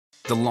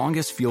The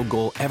longest field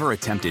goal ever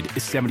attempted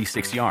is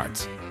 76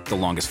 yards. The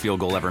longest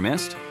field goal ever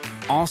missed?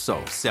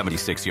 Also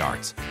 76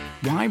 yards.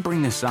 Why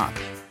bring this up?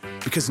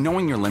 Because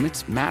knowing your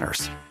limits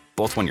matters,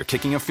 both when you're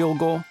kicking a field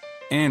goal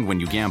and when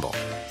you gamble.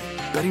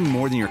 Betting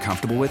more than you're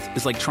comfortable with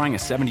is like trying a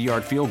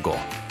 70-yard field goal.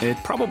 It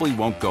probably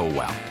won't go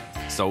well.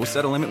 So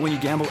set a limit when you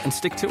gamble and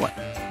stick to it.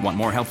 Want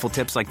more helpful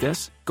tips like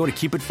this? Go to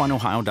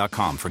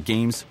keepitfunohio.com for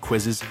games,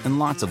 quizzes, and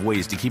lots of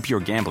ways to keep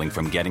your gambling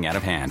from getting out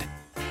of hand.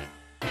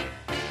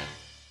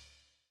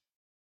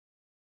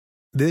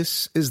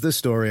 This is the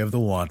story of the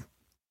one.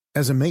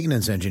 As a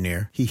maintenance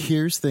engineer, he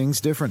hears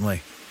things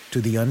differently.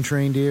 To the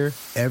untrained ear,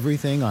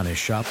 everything on his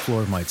shop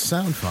floor might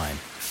sound fine,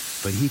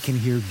 but he can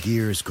hear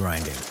gears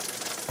grinding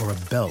or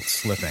a belt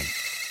slipping.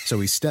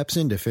 So he steps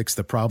in to fix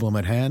the problem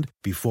at hand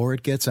before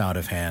it gets out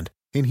of hand.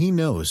 And he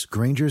knows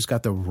Grainger's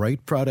got the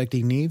right product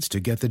he needs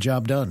to get the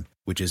job done,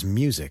 which is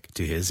music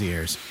to his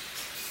ears.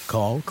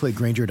 Call, click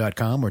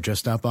Grainger.com, or just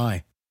stop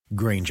by.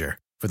 Grainger,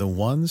 for the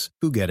ones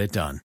who get it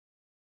done.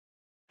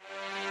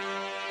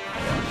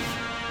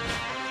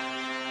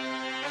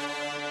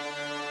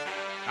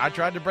 I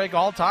tried to break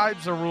all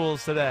types of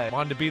rules today.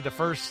 Wanted to be the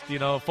first,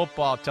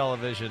 football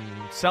television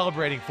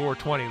celebrating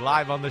 420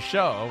 live on the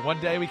show.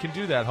 One day we can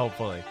do that,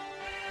 hopefully.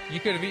 You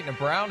could have eaten a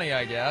brownie,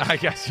 I guess. I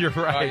guess you're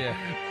right. Oh, yeah.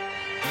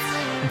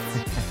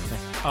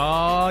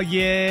 Oh,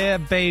 yeah,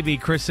 baby.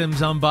 Chris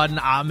Sims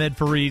Unbuttoned, Ahmed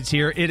Fareed's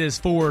here. It is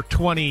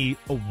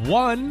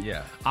 421.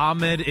 Yeah.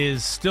 Ahmed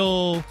is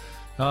still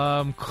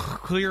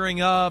clearing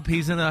up.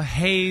 He's in a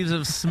haze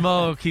of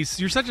smoke.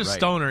 You're such a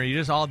stoner. You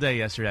just all day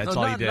yesterday. That's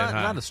all you did.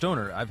 Not a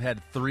stoner. I've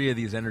had 3 of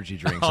these energy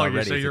drinks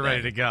already. So you're today.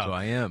 ready to go. So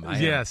I am.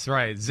 Yes,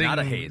 right. Zing, not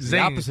a haze. Zing.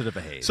 The opposite of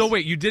a haze. So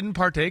wait, you didn't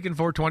partake in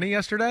 420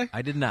 yesterday?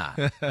 I did not.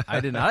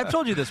 I've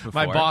told you this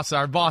before.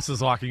 Our boss is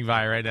walking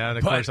by right now, and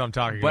of course I'm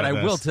talking about But I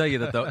this. will tell you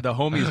that the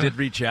homies did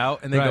reach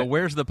out, and they go,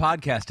 "Where's the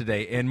podcast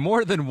today?" And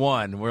more than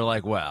one were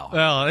like, well,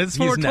 it's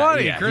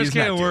 420. Chris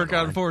can't not work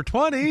on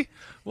 420.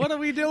 What are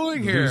we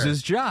doing here? Lose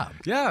his job.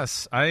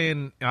 Yes,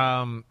 I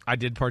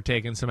did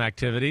partake in some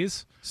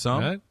activities.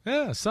 Some?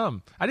 Yeah,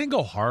 some. I didn't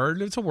go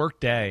hard. It's a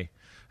work day.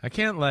 I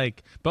can't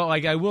but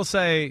I will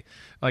say,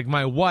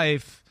 my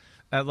wife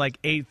at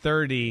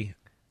 8:30,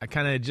 I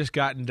kind of just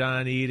gotten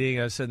done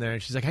eating. I was sitting there,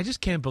 and she's like, "I just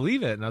can't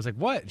believe it." And I was like,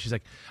 "What?" And she's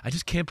like, "I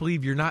just can't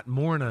believe you're not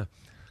more in a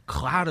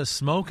cloud of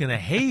smoke and a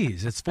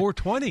haze. It's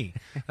 420.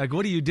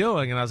 What are you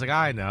doing?" And I was like,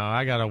 "I know.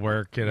 I got to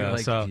work,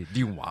 so do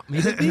you want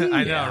me to be?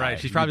 I know, right?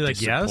 She's probably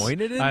like, "Yes,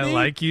 I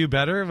like you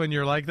better when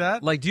you're like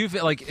that." Do you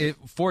feel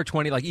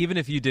 420? Even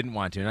if you didn't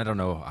want to, and I don't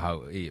know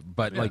how,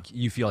 but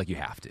you feel like you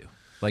have to.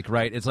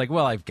 Right? It's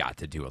well, I've got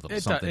to do a little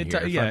something here.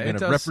 If I'm going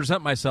to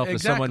represent myself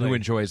as someone who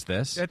enjoys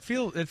this. It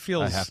feels. I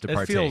have to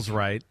partake. It feels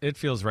right. It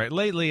feels right.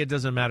 Lately, it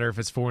doesn't matter if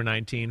it's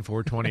 419,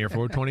 420, or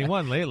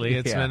 421. Lately,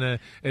 it's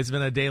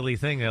been a daily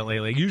thing.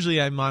 Lately, usually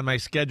I'm on my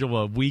schedule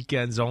of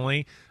weekends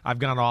only. I've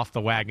gone off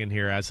the wagon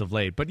here as of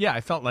late, but yeah,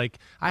 I felt like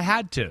I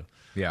had to.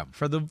 Yeah,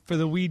 for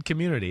the weed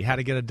community, had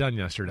to get it done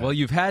yesterday. Well,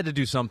 you've had to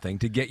do something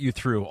to get you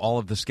through all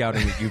of the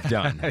scouting that you've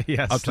done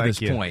yes, up to this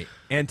point.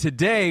 And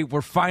today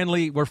we're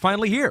finally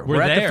here.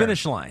 We're at the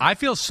finish line. I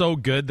feel so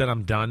good that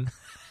I'm done.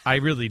 I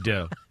really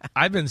do.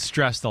 I've been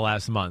stressed the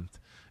last month.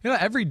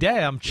 Every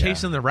day I'm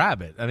chasing the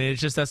rabbit. I mean,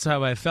 that's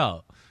how I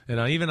felt.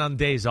 Even on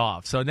days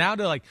off. So now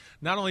to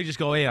not only just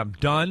go, hey, I'm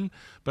done,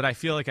 but I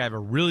feel like I have a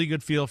really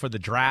good feel for the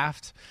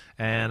draft,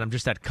 and I'm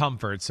just at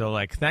comfort. So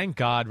thank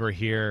God we're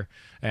here,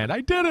 and I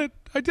did it.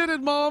 I did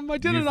it, Mom. I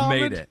did it, Ahmed.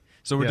 You've made it.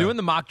 So we're doing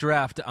the mock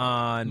draft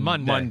on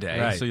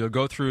Monday. Right. So you'll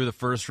go through the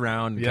first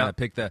round and kind of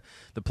pick the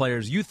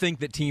players you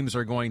think that teams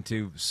are going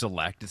to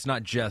select. It's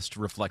not just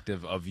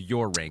reflective of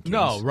your rankings.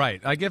 No,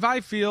 right. If I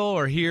feel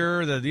or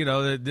hear that,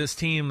 that this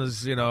team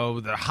is, they're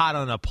hot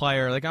on a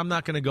player, I'm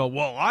not going to go,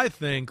 well, I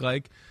think,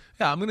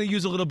 I'm going to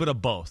use a little bit of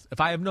both.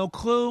 If I have no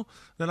clue,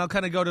 then I'll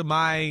kind of go to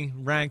my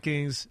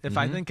rankings. If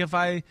I think if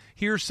I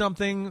hear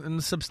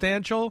something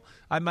substantial,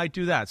 I might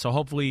do that. So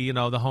hopefully, the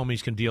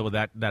homies can deal with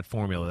that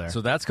formula there.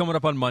 So that's coming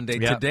up on Monday.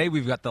 Yep. Today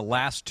we've got the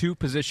last 2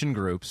 position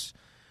groups.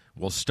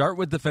 We'll start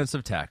with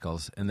defensive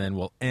tackles, and then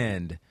we'll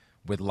end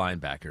with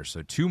linebackers.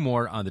 So 2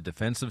 more on the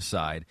defensive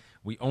side.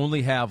 We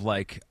only have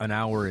an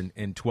hour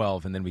and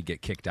 12, and then we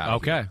get kicked out.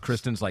 Okay.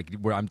 Kristen's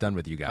I'm done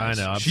with you guys.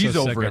 I know. She's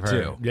so over it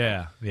too.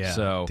 Yeah.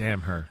 So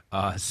damn her.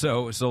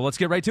 So let's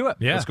get right to it.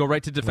 Yeah. Let's go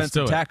right to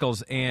defensive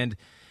tackles, and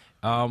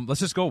let's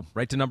just go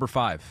right to number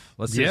 5.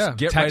 Let's just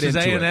get Texas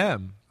right into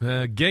A&M.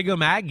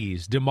 Gig'em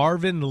Aggies.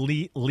 DeMarvin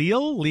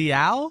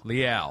Leal.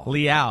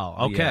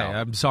 Okay,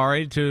 I'm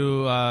sorry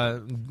to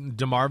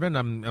DeMarvin.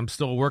 I'm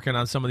still working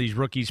on some of these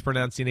rookies'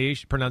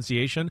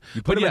 pronunciation.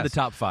 You put him in the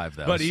top 5,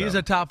 though. But he is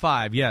a top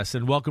 5, yes.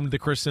 And welcome to the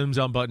Chris Sims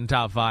Unbuttoned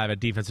top 5 at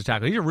defensive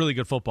tackle. He's a really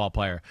good football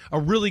player, a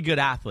really good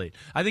athlete.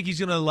 I think he's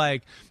going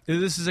to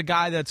this is a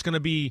guy that's going to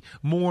be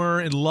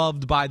more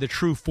loved by the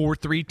true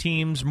 4-3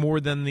 teams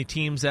more than the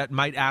teams that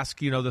might ask,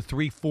 the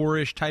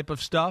 3-4-ish type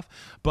of stuff.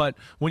 But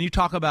when you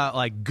talk about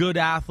good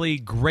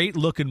athlete, great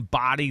looking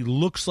body,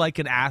 looks like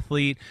an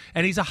athlete,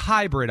 and he's a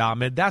hybrid,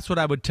 Ahmed. That's what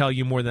I would tell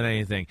you more than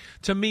anything.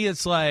 To me,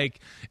 it's like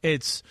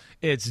it's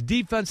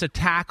defensive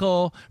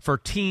tackle for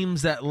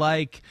teams that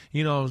like,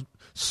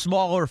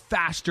 smaller,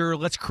 faster,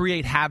 let's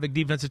create havoc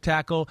defensive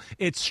tackle.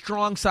 It's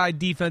strong side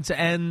defense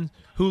end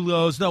who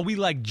goes, no, we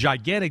like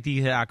gigantic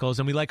D tackles,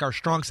 and we like our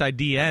strong side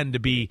D end to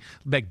be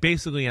like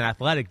basically an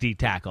athletic D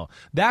tackle.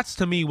 That's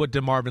to me what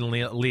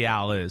DeMarvin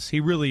Leal is. He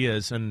really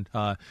is, and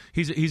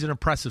he's an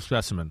impressive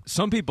specimen.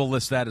 Some people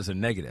list that as a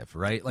negative,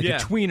 right? Like Yeah. a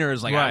tweener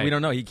is like, Right. we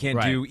don't know. He can't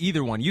Right. do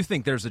either one. You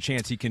think there's a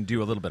chance he can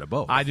do a little bit of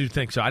both? I do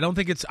think so. I don't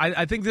think it's.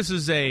 I think this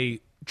is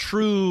a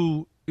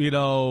true,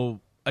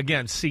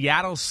 again,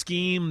 Seattle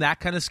scheme, that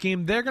kind of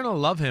scheme. They're going to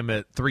love him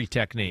at 3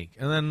 technique.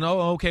 And then,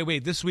 okay,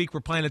 wait, this week we're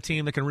playing a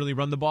team that can really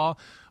run the ball.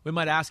 We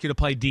might ask you to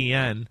play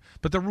DN,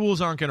 but the rules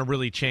aren't going to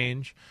really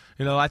change.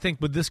 I think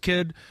with this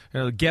kid,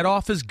 get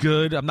off is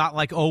good. I'm not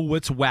like,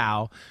 it's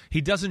wow.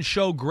 He doesn't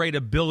show great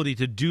ability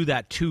to do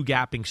that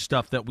 2-gapping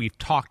stuff that we've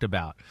talked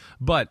about.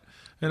 But,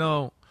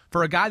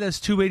 for a guy that's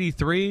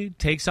 283,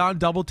 takes on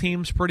double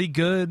teams pretty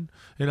good,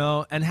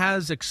 and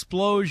has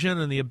explosion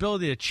and the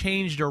ability to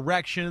change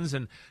directions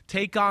and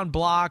take on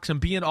blocks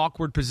and be in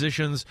awkward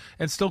positions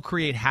and still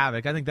create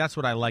havoc. I think that's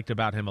what I liked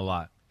about him a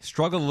lot.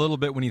 Struggled a little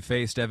bit when he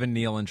faced Evan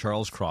Neal and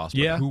Charles Cross,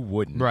 but who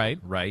wouldn't?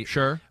 Right.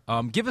 Sure.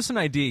 Give us an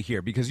idea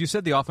here, because you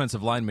said the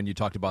offensive lineman, you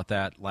talked about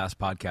that last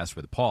podcast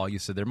with Paul. You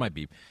said there might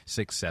be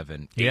 6,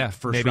 7, 8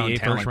 first-round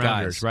talent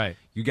guys. Right.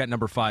 You got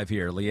number 5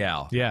 here,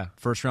 Leal. Yeah.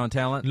 First-round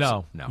talent?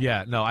 No. No.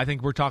 Yeah, no. I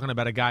think we're talking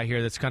about a guy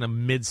here that's kind of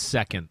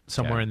mid-second,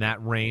 somewhere in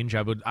that range.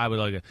 I would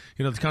like it.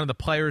 It's kind of the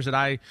players that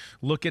I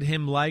look at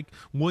him like.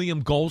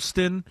 William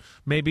Golston,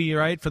 maybe,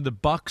 right, for the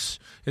Bucks,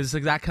 is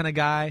like that kind of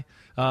guy.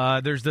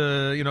 There's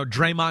the,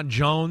 Draymond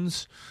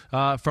Jones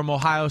from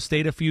Ohio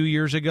State a few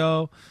years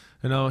ago.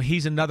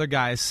 He's another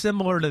guy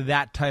similar to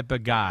that type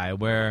of guy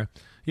where,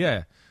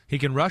 he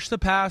can rush the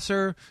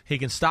passer. He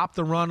can stop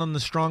the run on the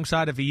strong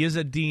side if he is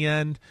at D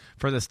end.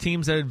 For those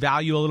teams that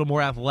value a little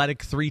more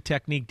athletic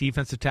 3-technique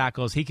defensive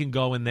tackles, he can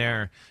go in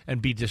there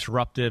and be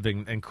disruptive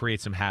and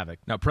create some havoc.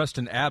 Now,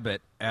 Preston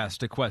Abbott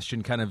asked a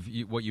question, kind of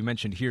what you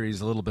mentioned here.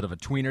 He's a little bit of a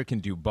tweener, can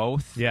do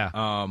both.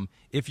 Yeah.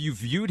 If you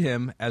viewed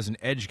him as an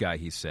edge guy,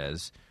 he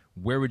says,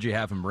 where would you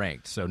have him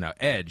ranked? So now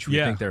edge, we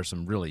think there's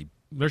some really...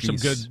 There's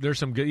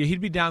some good.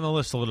 He'd be down the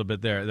list a little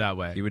bit there that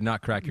way. He would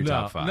not crack your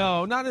top 5.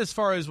 No, not as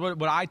far as what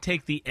I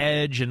take the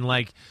edge and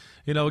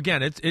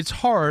again, it's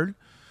hard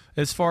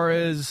as far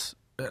as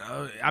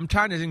I'm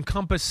trying to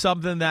encompass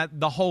something that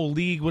the whole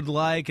league would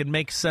like and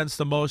makes sense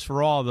the most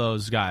for all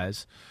those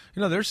guys.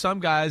 There's some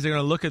guys that are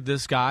going to look at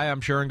this guy, I'm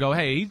sure, and go,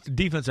 hey, he's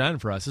defensive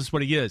end for us. This is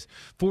what he is.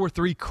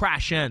 4-3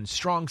 crash end,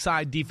 strong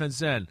side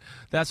defense end.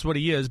 That's what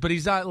he is. But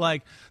he's not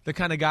like the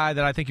kind of guy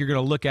that I think you're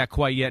going to look at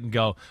quite yet and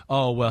go,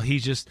 oh, well,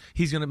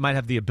 might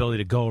have the ability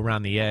to go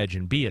around the edge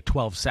and be a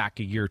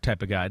 12-sack-a-year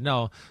type of guy.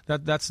 No,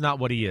 that's not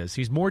what he is.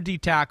 He's more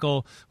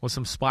D-tackle with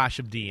some splash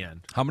of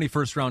D-end. How many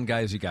first-round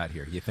guys you got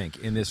here, you think,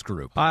 in this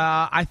group?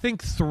 I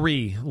think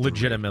 3,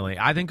 legitimately.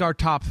 I think our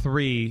top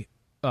 3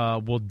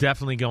 will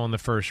definitely go in the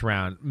first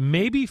round.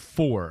 Maybe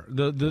 4.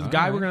 The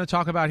guy we're going to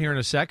talk about here in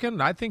a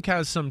second, I think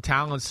has some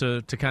talents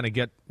to kind of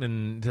get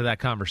into that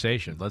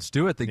conversation. Let's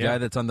do it. The guy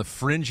that's on the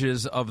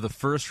fringes of the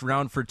first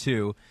round for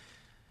 2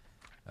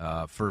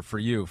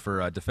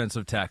 for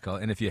defensive tackle.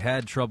 And if you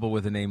had trouble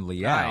with the name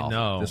Leal, I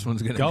know. This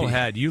one's going to Go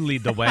ahead. You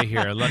lead the way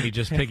here. Let me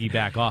just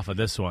piggyback off of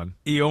this one.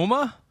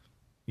 Ioma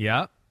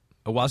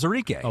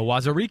Uwazurike.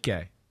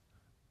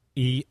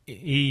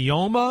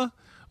 Ioma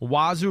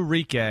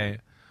Uwazurike.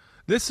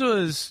 This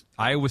was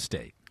Iowa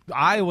State.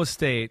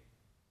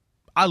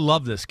 I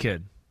love this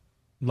kid.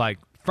 Like,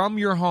 from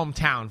your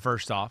hometown,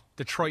 first off,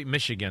 Detroit,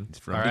 Michigan. He's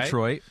from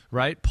Detroit.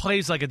 Right?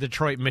 Plays like a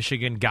Detroit,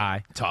 Michigan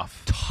guy.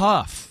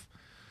 Tough.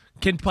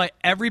 Can play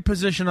every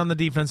position on the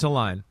defensive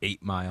line.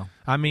 8 Mile.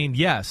 I mean,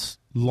 yes.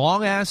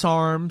 Long-ass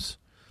arms,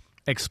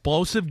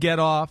 explosive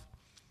get-off,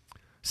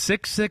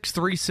 6'6",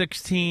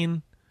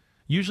 316.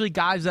 Usually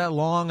guys that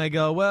long, I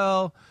go,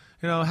 well,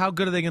 how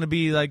good are they going to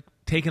be, like,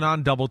 taking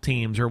on double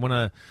teams, or when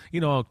a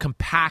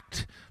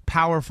compact,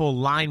 powerful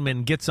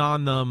lineman gets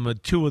on them,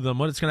 2 of them,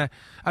 what it's going to...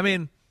 I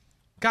mean,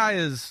 guy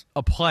is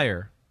a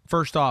player,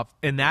 first off,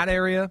 in that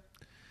area.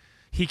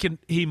 He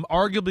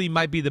arguably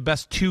might be the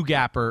best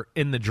 2-gapper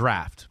in the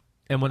draft.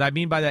 And what I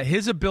mean by that,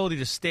 his ability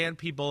to stand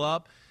people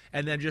up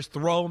and then just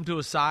throw them to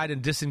a side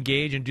and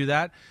disengage and do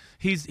that,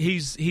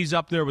 he's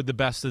up there with the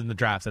best in the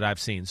draft that I've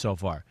seen so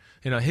far.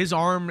 His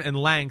arm and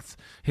length,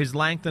 his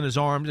length in his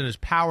arms and his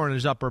power in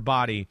his upper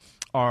body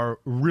are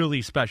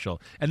really special.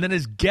 And then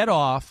his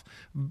get-off,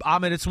 I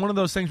mean, it's one of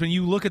those things when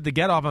you look at the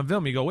get-off on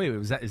film, you go, wait,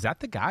 is that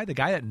the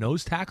guy at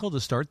nose tackle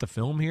to start the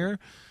film here?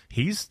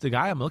 He's the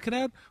guy I'm looking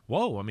at?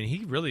 Whoa, I mean,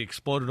 he really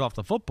exploded off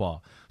the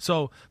football.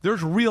 So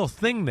there's a real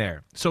thing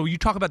there. So you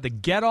talk about the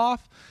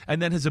get-off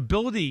and then his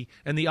ability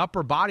and the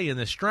upper body and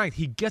the strength,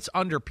 he gets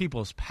under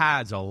people's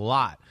pads a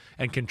lot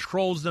and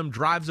controls them,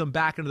 drives them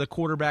back into the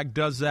quarterback,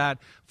 does that.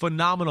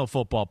 Phenomenal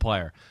football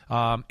player.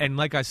 And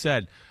like I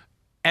said,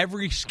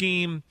 every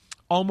scheme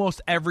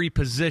almost every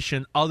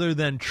position other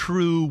than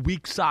true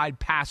weak side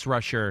pass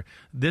rusher.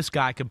 This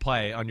guy can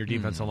play on your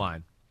defensive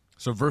line.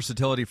 So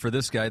versatility for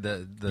this guy,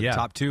 the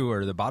top two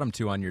or the bottom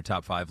two on your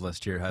top 5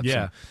 list here have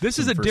This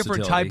is a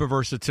different type of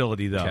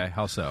versatility, though. Okay,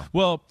 how so?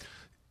 Well,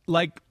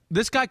 like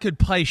this guy could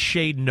play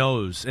shade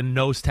nose and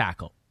nose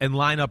tackle and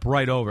line up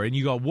right over, and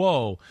you go,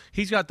 whoa,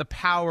 he's got the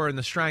power and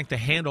the strength to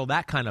handle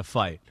that kind of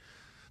fight.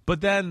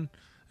 But then,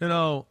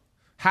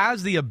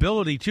 has the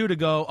ability, too, to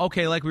go,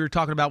 okay, like we were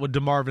talking about with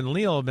DeMarvin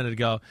Leal a minute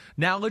ago,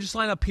 now let's just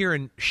line up here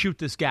and shoot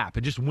this gap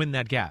and just win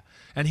that gap.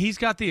 And he's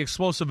got the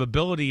explosive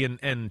ability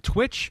and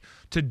twitch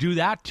to do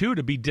that, too,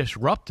 to be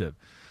disruptive.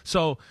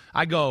 So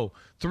I go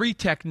 3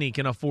 technique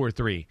in a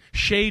 4-3,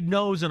 shade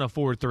nose in a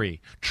 4-3,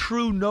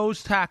 true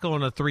nose tackle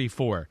in a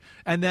 3-4,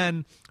 and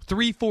then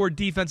 3-4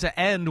 defensive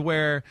end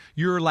where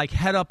you're like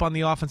head up on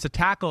the offensive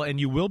tackle and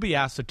you will be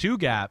asked to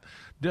 2-gap.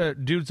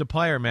 Dude's a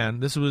player,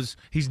 man.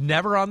 He's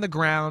never on the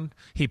ground.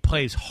 He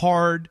plays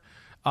hard.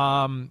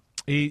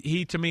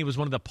 He to me was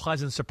one of the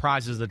pleasant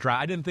surprises of the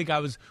draft. I didn't think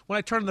when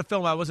I turned on the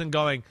film, I wasn't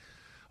going,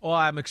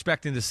 I'm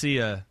expecting to see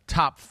a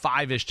top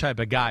 5-ish type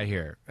of guy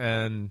here.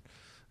 And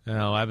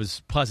I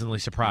was pleasantly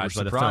surprised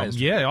by the film.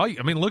 Yeah,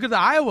 I mean, look at the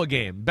Iowa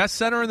game. Best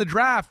center in the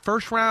draft,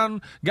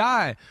 first-round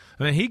guy.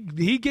 I mean,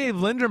 he gave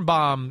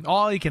Linderbaum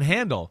all he can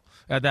handle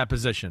at that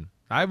position.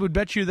 I would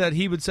bet you that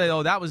he would say,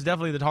 that was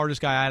definitely the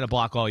hardest guy I had to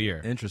block all year.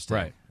 Interesting.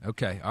 Right.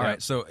 Okay, all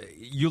right. So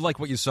you like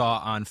what you saw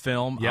on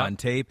film, on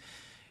tape.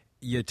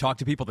 You talk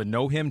to people that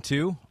know him,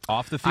 too,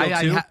 off the field,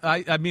 too?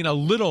 I mean, a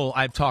little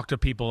I've talked to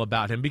people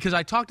about him because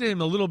I talked to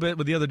him a little bit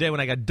the other day when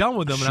I got done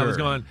with him, and I was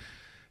going –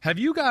 have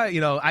you got,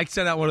 I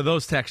sent out one of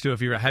those texts too.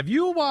 Have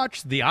you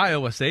watched the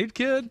Iowa State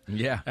kid?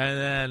 Yeah. And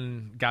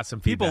then got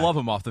some feedback. People love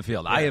him off the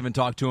field. Yeah. I haven't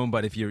talked to him,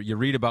 but if you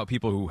read about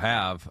people who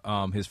have,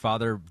 his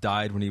father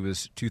died when he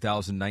was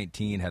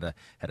 2019, had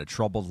a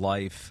troubled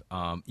life.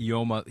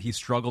 Ioma, he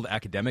struggled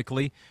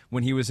academically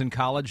when he was in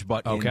college,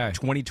 but in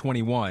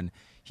 2021,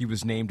 he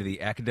was named to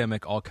the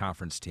academic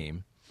all-conference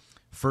team.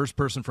 First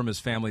person from his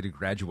family to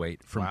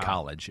graduate from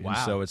college. And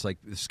so it's like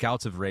the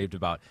scouts have raved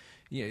about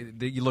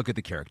you look at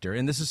the character,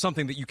 and this is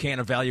something that you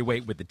can't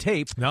evaluate with the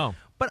tape. No.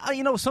 But,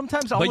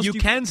 sometimes but you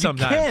can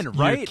sometimes. You can,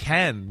 right? You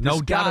can. No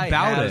this doubt guy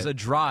about has it. a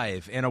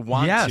drive and a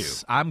want to.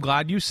 Yes, I'm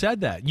glad you said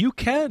that. You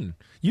can.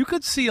 You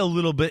could see a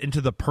little bit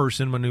into the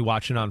person when you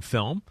watch it on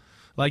film.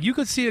 Like, you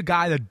could see a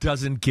guy that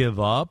doesn't give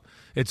up.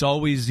 It's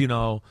always,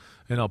 pedal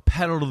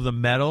to the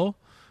metal.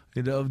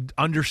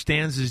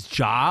 Understands his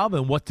job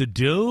and what to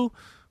do.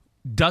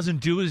 Doesn't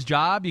do his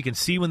job. You can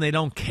see when they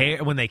don't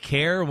care, when they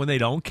care, when they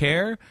don't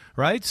care,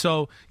 right?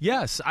 So,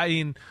 yes, I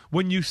mean,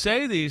 when you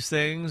say these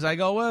things, I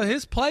go, well,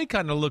 his play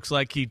kind of looks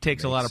like he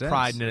takes a lot of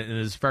pride in it and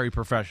is very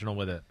professional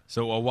with it.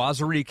 So,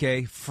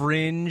 Awazarike,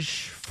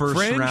 fringe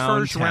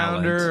first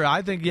rounder.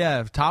 I think,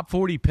 top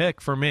 40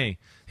 pick for me.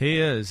 He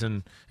is.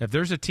 And if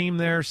there's a team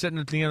there sitting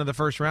at the end of the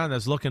first round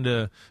that's looking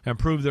to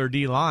improve their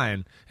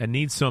D-line and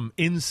needs some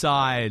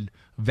inside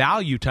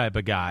value type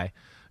of guy,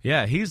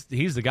 yeah, he's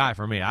the guy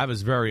for me. I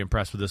was very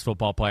impressed with this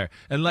football player.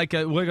 And like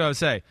what I would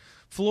say,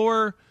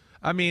 floor,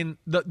 I mean,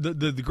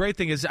 the great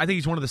thing is I think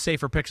he's one of the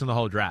safer picks in the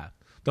whole draft.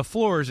 The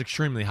floor is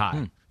extremely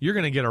high. You're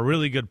going to get a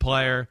really good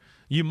player.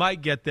 You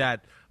might get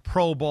that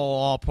Pro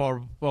Bowl,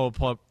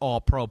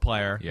 all-pro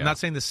player. Yeah. I'm not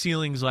saying the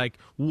ceiling's like,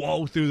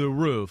 whoa, through the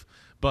roof,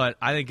 but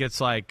I think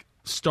it's like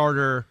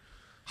starter,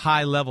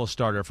 high-level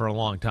starter for a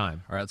long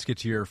time. All right, let's get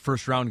to your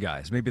first-round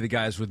guys. Maybe the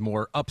guys with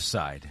more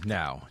upside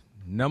now.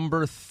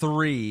 Number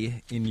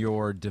 3 in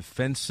your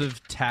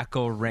defensive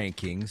tackle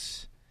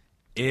rankings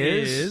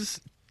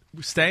is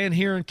staying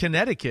here in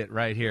Connecticut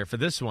right here for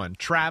this one.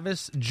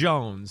 Travis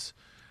Jones,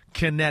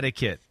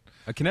 Connecticut.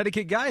 A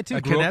Connecticut guy, too.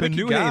 A Grew up in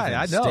New Connecticut Haven.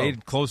 guy, I know.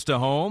 Stayed close to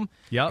home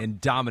Yep.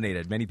 and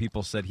dominated. Many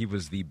people said he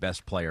was the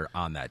best player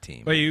on that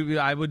team. Well,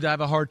 I would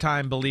have a hard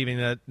time believing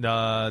that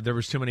there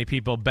was too many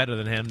people better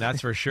than him,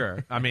 that's for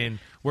sure. I mean,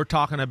 we're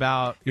talking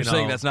about... You're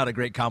saying that's not a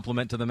great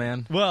compliment to the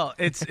man? Well,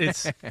 it's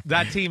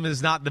that team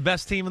is not the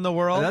best team in the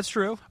world. That's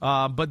true.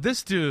 But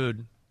this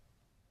dude,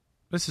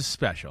 this is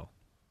special.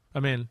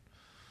 I mean...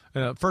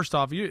 first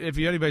off, if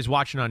anybody's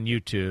watching on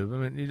YouTube,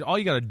 I mean, all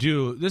you got to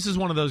do, this is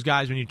one of those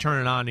guys when you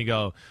turn it on and you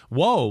go,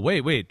 whoa,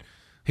 wait,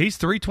 he's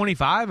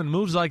 325 and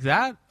moves like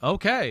that?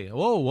 Okay,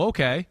 whoa,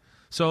 okay.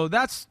 So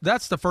that's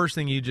the first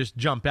thing you just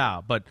jump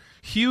out. But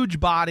huge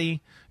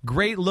body,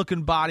 great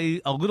looking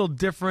body, a little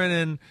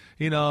different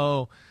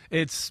in,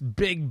 it's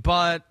big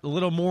butt, a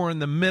little more in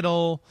the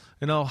middle,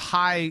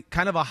 high,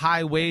 kind of a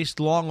high waist,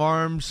 long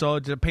arms. So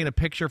to paint a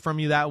picture from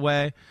you that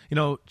way,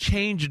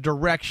 change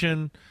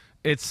direction,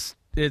 it's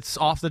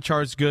off the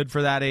charts good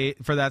for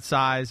that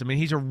size. I mean,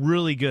 he's a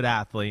really good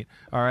athlete.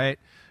 All right,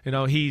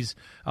 he's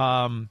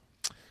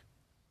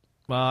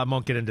well, I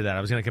won't get into that. I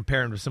was going to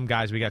compare him to some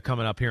guys we got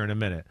coming up here in a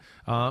minute.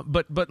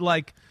 But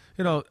like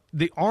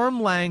the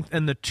arm length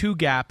and the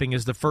 2-gapping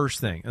is the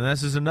first thing, and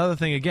this is another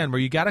thing again where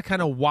you got to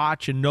kind of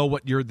watch and know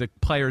what the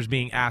player's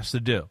being asked to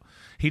do.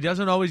 He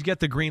doesn't always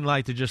get the green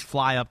light to just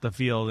fly up the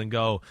field and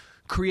go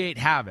create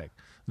havoc.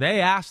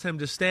 They asked him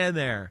to stand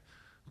there,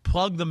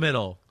 plug the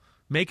middle,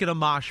 Make it a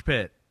mosh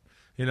pit.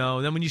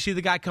 Then when you see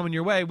the guy coming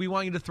your way, we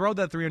want you to throw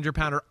that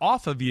 300-pounder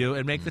off of you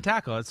and make the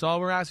tackle. That's all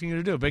we're asking you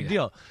to do. Big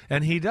deal.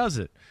 And he does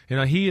it.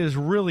 He is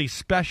really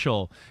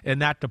special in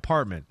that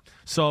department.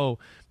 So,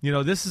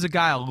 this is a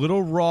guy a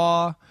little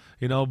raw,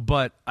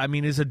 but,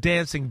 is a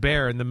dancing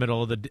bear in the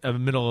middle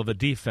of a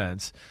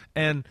defense.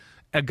 And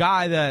a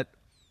guy that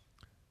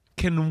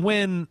can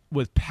win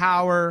with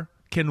power,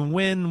 can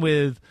win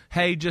with,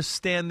 hey, just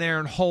stand there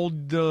and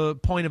hold the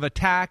point of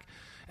attack,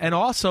 and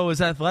also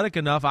is athletic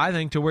enough, I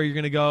think, to where you're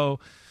going to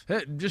go,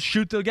 hey, just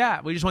shoot the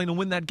gap. We just want you to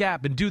win that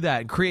gap and do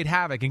that and create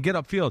havoc and get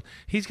upfield.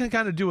 He's going to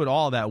kind of do it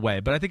all that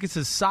way. But I think it's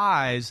his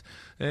size,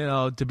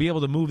 to be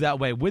able to move that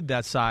way with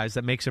that size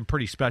that makes him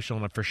pretty special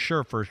and a for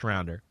sure first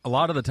rounder. A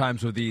lot of the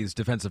times with these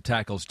defensive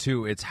tackles,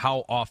 too, it's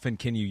how often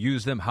can you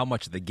use them? How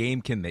much of the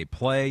game can they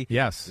play?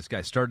 Yes. This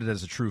guy started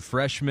as a true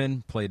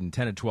freshman, played in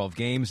 10 to 12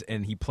 games,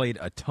 and he played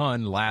a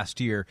ton last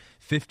year,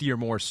 50 or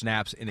more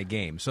snaps in a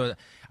game. So,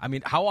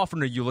 how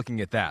often are you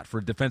looking at that? For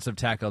defensive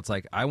tackle, it's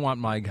like, I want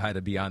my guy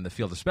to be on the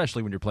field,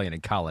 especially when you're playing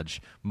in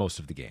college most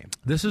of the game.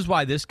 This is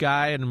why this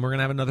guy, and we're going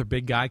to have another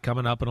big guy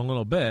coming up in a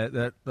little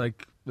bit,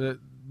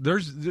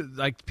 there's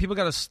people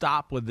got to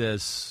stop with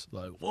this.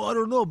 Like, well, I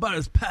don't know about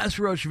his pass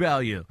rush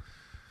value.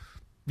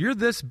 You're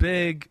this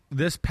big,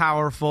 this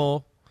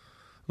powerful.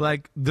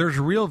 There's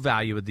real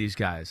value with these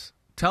guys.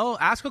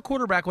 Ask a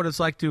quarterback what it's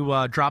like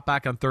to drop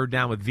back on third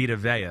down with Vita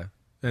Vea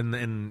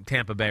in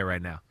Tampa Bay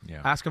right now.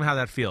 Yeah. Ask him how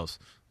that feels.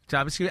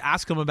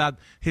 Ask him about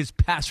his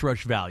pass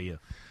rush value,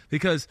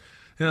 because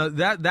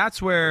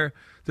that's where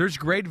there's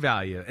great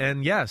value.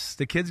 And yes,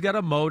 the kid's got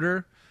a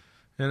motor.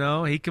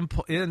 He can,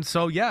 and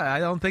so I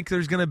don't think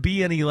there's going to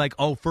be any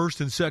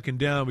first and second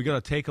down, we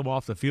got to take him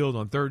off the field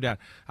on third down.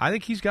 I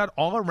think he's got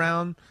all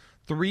around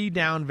 3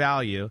 down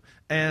value,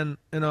 and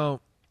the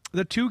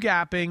 2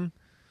 gapping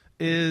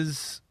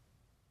is.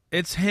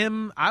 It's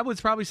him. I would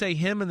probably say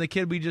him and the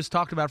kid we just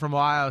talked about from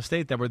Iowa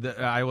State that were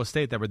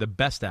the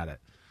best at it.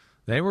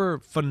 They were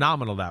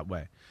phenomenal that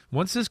way.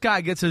 Once this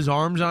guy gets his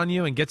arms on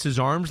you and gets his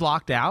arms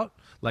locked out,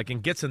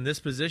 and gets in this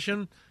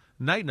position,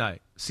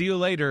 night. See you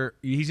later.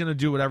 He's going to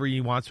do whatever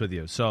he wants with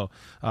you. So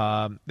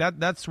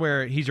that's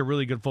where he's a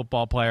really good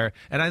football player.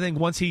 And I think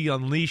once he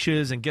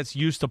unleashes and gets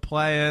used to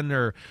playing,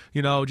 or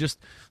just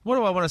what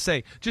do I want to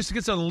say? Just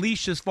gets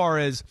unleashed as far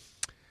as.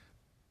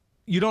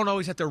 You don't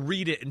always have to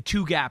read it and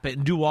 2-gap it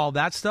and do all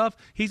that stuff.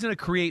 He's going to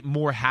create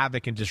more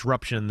havoc and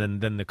disruption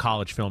than the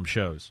college film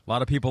shows. A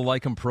lot of people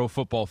like him. Pro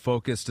Football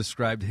Focus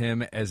described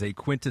him as a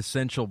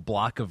quintessential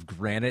block of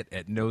granite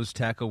at nose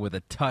tackle with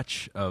a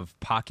touch of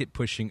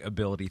pocket-pushing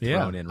ability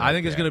thrown in. I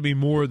think it's going to be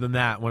more than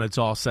that when it's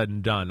all said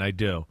and done. I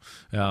do.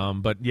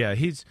 But,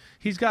 he's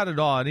got it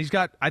all. And he's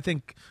got, I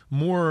think,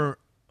 more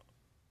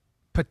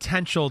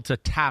potential to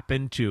tap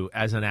into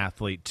as an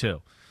athlete,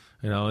 too.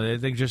 I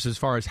think just as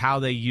far as how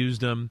they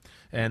used them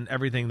and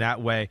everything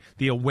that way,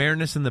 the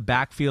awareness in the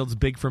backfield's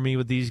big for me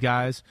with these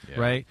guys,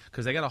 right?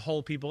 Because they got to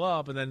hold people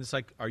up, and then it's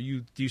like,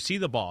 do you see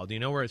the ball? Do you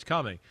know where it's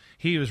coming?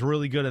 He was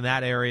really good in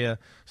that area.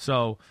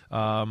 So,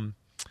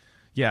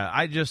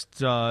 I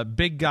just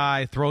big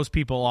guy, throws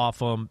people off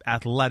him,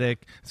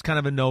 athletic. It's kind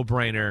of a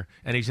no-brainer,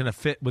 and he's going to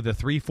fit with a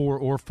 3-4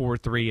 or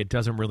 4-3. It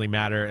doesn't really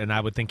matter, and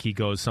I would think he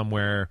goes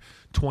somewhere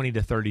 20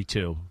 to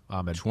 32.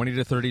 Ahmed. 20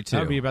 to 32.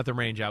 That would be about the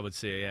range I would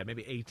say. Yeah,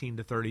 maybe 18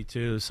 to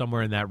 32,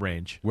 somewhere in that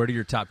range. Where do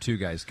your top 2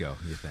 guys go,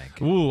 you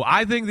think? Ooh,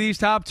 I think these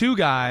top 2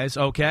 guys,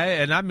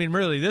 okay, and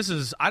really,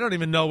 I don't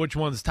even know which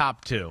one's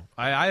top 2.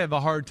 I have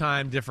a hard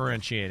time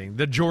differentiating.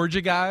 The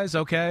Georgia guys,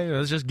 okay,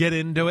 let's just get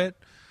into it.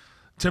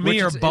 To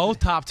me, are both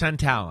top 10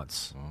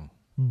 talents.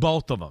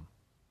 Both of them.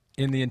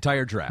 In the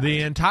entire draft?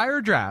 The entire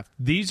draft.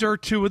 These are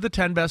 2 of the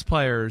 10 best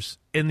players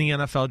in the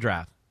NFL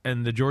draft.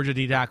 And the Georgia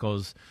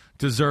D-tackles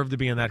deserve to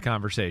be in that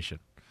conversation.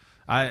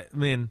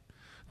 The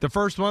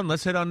first one,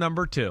 let's hit on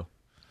number 2.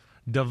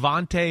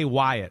 Devontae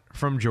Wyatt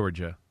from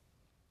Georgia.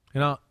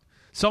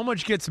 So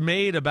much gets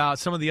made about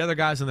some of the other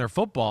guys on their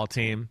football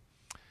team.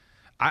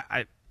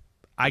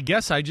 I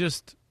guess I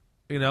just,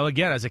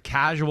 again, as a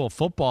casual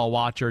football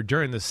watcher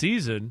during the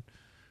season,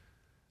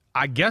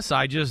 I guess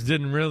I just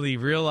didn't really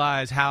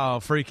realize how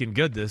freaking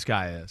good this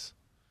guy is.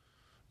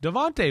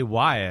 Devontae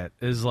Wyatt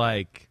is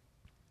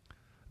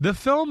the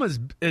film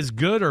is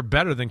good or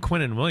better than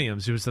Quinnen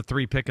Williams, who was the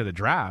 3 pick of the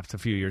draft a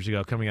few years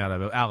ago coming out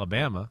of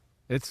Alabama.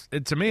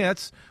 To me,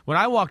 that's when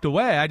I walked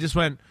away, I just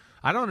went,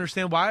 I don't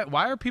understand why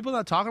are people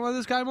not talking about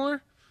this guy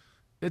more?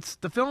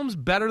 The film's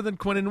better than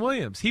Quinnen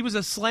Williams. He was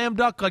a slam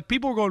dunk.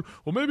 People were going,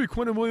 well, maybe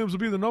Quinnen Williams will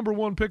be the number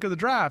 1 pick of the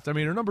draft. or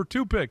number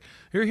 2 pick.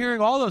 You're hearing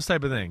all those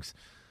type of things.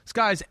 This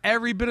guy's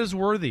every bit as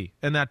worthy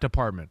in that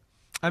department.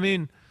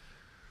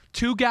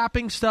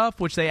 2-gapping stuff,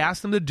 which they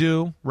asked him to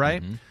do,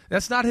 right? Mm-hmm.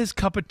 That's not his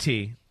cup of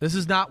tea. This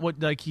is not what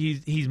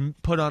he's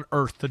put on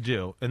earth to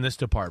do in this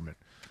department.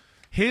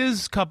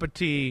 His cup of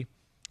tea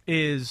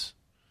is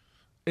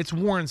it's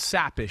Warren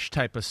Sappish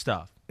type of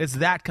stuff. It's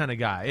that kind of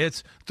guy.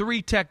 It's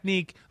 3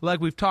 technique,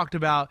 like we've talked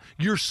about.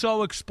 You're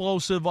so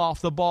explosive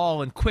off the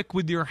ball and quick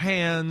with your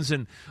hands,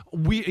 and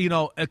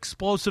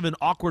explosive in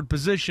awkward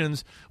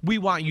positions. We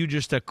want you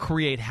just to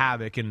create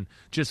havoc and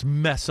just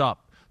mess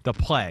up the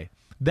play.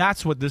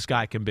 That's what this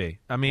guy can be.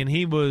 I mean,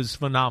 he was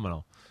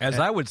phenomenal. As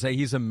I would say,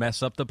 he's a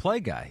mess up the play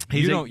guy.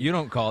 You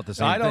don't call it the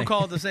same thing. I don't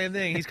call it the same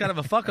thing. He's kind of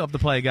a fuck up the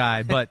play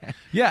guy, but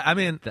yeah, I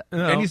mean,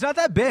 and he's not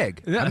that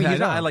big. I mean, he's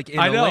not like in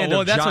the land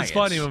of that's giants. What's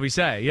funny when we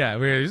say,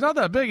 he's not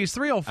that big. He's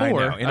 304. I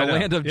know. In a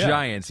land of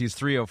giants, he's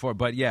 304.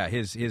 But yeah,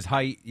 his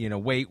height,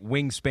 weight,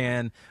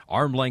 wingspan,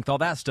 arm length, all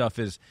that stuff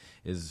is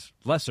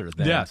lesser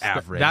than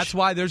average. That's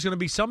why there's going to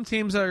be some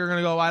teams that are going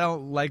to go, I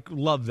don't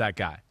love that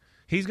guy.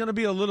 He's going to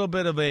be a little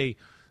bit of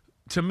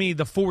to me,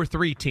 the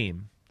 4-3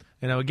 team.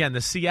 Again, the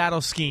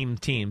Seattle scheme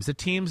teams, the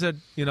teams that,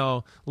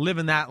 live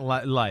in that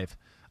life.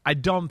 I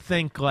don't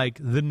think,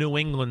 the New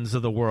Englands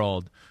of the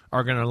world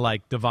are going to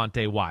like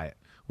Devontae Wyatt,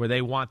 where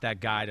they want that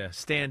guy to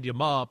stand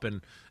him up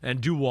and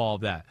do all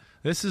of that.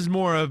 This is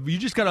more of, you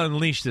just got to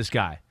unleash this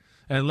guy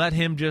and let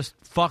him just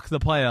fuck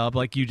the play up,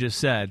 like you just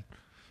said,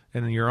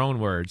 in your own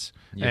words,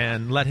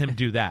 and let him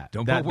do that.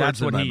 Don't put words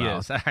that's what in my he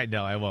mouth. is. I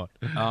know, I won't.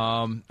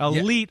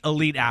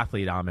 Elite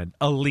athlete, Ahmed.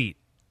 Elite.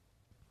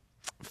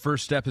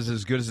 First step is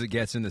as good as it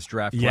gets in this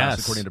draft class, Yes.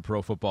 according to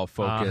Pro Football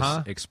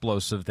Focus.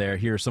 Explosive there.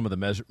 Here are some of the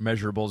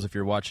measurables if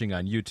you're watching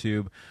on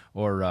YouTube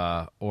or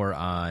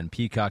on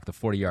Peacock. The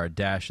 40-yard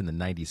dash in the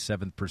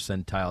 97th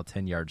percentile,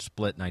 10-yard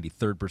split,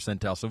 93rd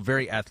percentile. So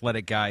very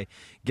athletic guy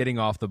getting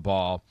off the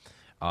ball.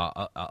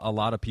 A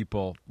lot of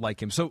people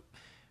like him. So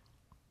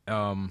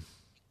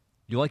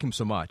you like him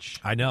so much.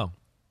 I know.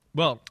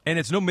 Well, and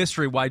it's no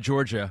mystery why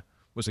Georgia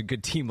was a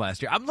good team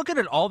last year. I'm looking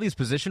at all these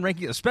position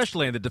rankings,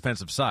 especially on the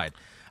defensive side.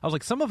 I was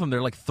like, some of them,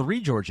 they're like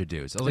 3 Georgia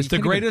dudes. I was it's the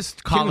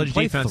greatest college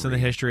defense in the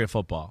history of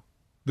football.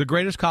 The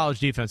greatest college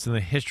defense in the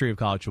history of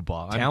college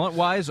football.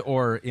 Talent-wise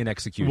or in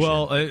execution?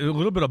 Well, a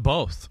little bit of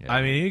both. Yeah.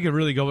 I mean, you could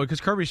really go,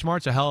 because Kirby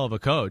Smart's a hell of a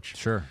coach.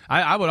 Sure.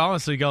 I would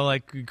honestly go,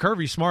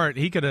 Kirby Smart,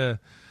 he could have,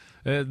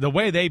 the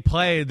way they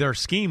played their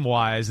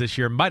scheme-wise this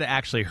year might have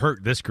actually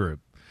hurt this group.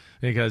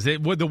 Because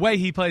the way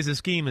he plays the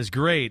scheme is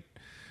great.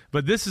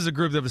 But this is a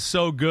group that was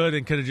so good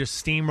and could have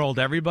just steamrolled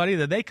everybody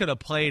that they could have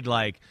played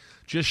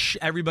just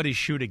everybody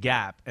shoot a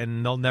gap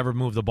and they'll never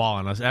move the ball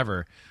on us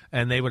ever,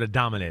 and they would have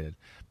dominated.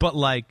 But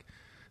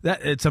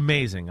that, it's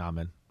amazing,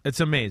 Ahmed. It's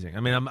amazing.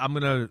 I mean, I'm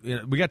gonna.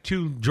 We got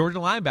 2 Georgia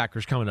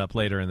linebackers coming up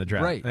later in the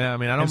draft. Right. Yeah, I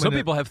mean, I don't. And some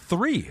people have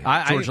 3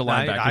 Georgia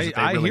linebackers.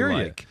 I really hear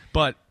like. you.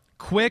 But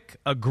quick,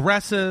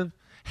 aggressive,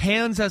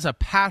 hands as a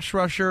pass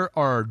rusher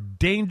are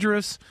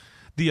dangerous.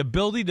 The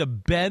ability to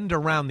bend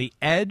around the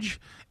edge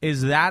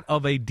is that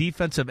of a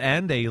defensive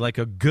end,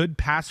 a good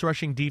pass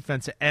rushing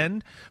defensive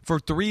end. For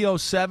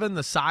 307,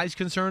 the size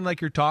concern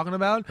like you're talking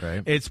about,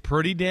 right. It's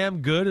pretty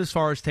damn good as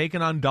far as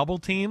taking on double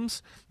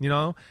teams.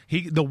 The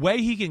way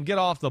he can get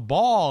off the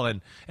ball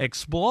and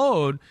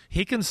explode,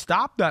 he can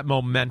stop that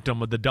momentum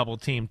with the double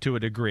team to a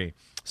degree.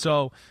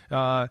 So,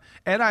 and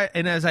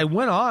as I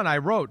went on, I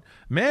wrote,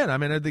 man, I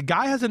mean, the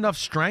guy has enough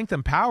strength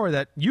and power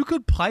that you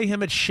could play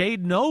him at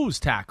shade nose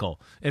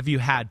tackle if you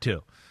had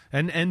to,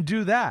 and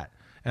do that.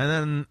 And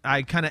then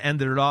I kind of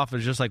ended it off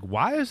as just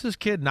why is this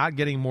kid not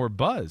getting more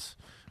buzz?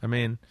 I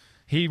mean,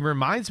 he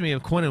reminds me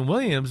of Quinnen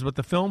Williams, but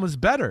the film is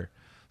better.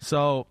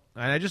 So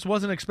I just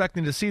wasn't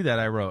expecting to see that,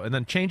 I wrote. And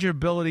then change of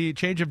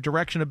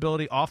direction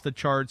ability off the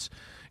charts,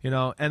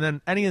 and then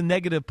any of the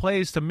negative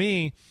plays to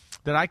me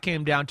that I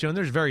came down to, and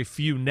there's very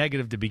few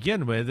negative to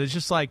begin with, it's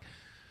just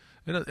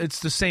it's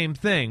the same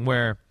thing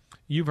where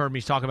you've heard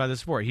me talk about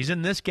this before. He's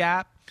in this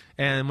gap,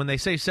 and when they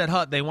say set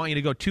hut, they want you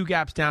to go 2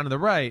 gaps down to the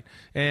right,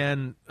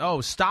 and,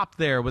 stop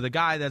there with a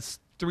guy that's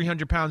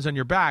 300 pounds on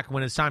your back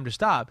when it's time to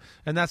stop,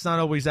 and that's not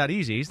always that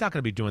easy. He's not going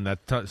to be doing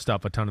that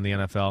stuff a ton in the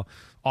NFL.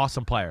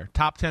 Awesome player.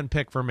 Top 10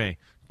 pick for me.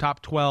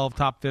 Top 12,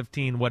 top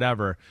 15,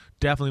 whatever.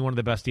 Definitely one of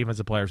the best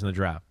defensive players in the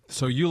draft.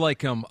 So you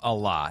like him a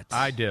lot.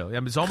 I do. I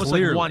mean, it's almost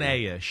Clearly.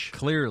 1A-ish.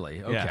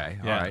 Clearly. Okay.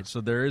 Yeah. All right.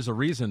 So there is a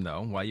reason,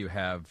 though, why you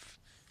have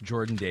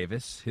Jordan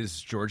Davis,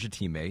 his Georgia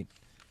teammate,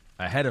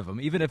 ahead of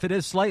him, even if it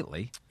is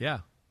slightly.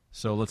 Yeah.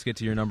 So let's get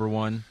to your number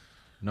one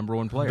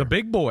player. The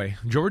big boy,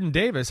 Jordan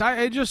Davis.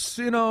 I just,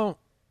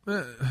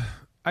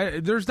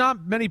 there's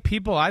not many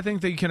people I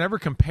think that you can ever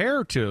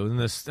compare to in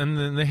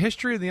the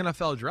history of the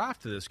NFL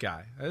draft to this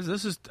guy.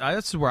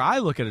 That's where I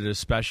look at it as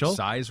special.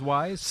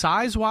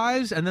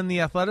 Size-wise, and then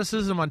the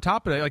athleticism on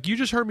top of it. You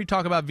just heard me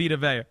talk about Vita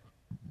Vea,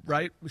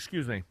 right?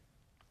 Excuse me.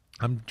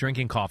 I'm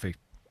drinking coffee.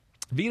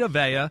 Vita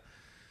Vea,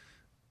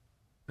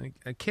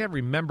 I can't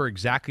remember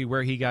exactly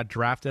where he got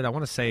drafted. I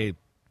want to say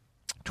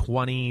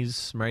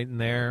 20s, right in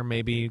there,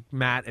 maybe.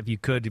 Matt, if you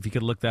could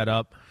look that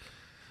up.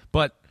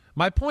 But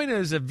my point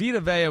is, if Vita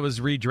Vea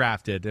was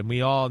redrafted and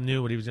we all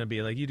knew what he was going to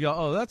be, you'd go,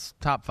 oh, that's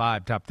top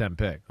 5, top 10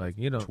 pick.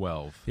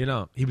 12.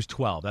 He was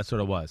 12. That's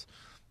what it was.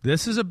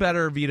 This is a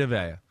better Vita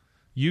Vea.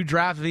 You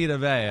draft Vita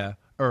Vea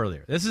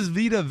earlier. This is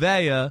Vita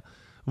Vea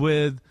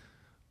with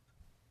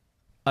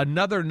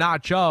another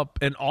notch up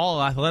in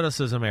all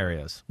athleticism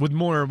areas, with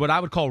more what I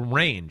would call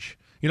range.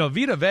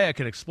 Vita Vea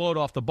can explode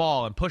off the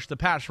ball and push the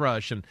pass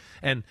rush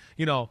and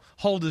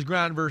hold his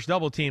ground versus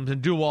double teams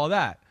and do all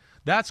that.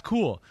 That's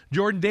cool.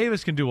 Jordan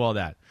Davis can do all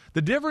that.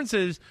 The difference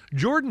is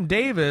Jordan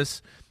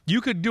Davis, you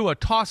could do a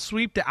toss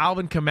sweep to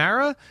Alvin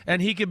Kamara,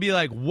 and he could be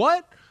like,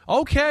 what?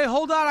 Okay,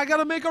 hold on, I got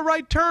to make a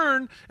right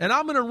turn, and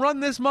I'm going to run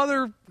this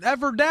mother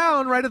ever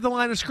down right at the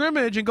line of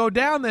scrimmage and go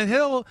down the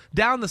hill,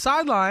 down the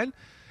sideline,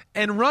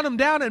 and run him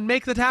down and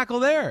make the tackle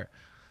there.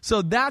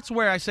 So that's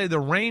where I say the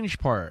range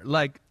part.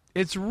 Like,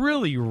 it's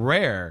really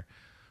rare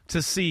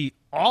to see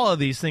all of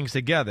these things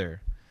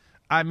together.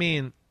 I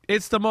mean,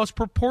 it's the most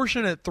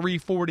proportionate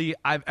 340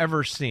 I've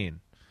ever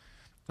seen.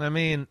 I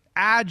mean,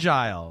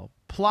 agile,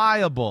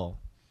 pliable.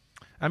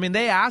 I mean,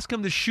 they ask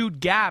him to shoot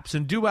gaps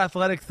and do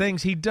athletic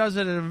things. He does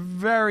it at a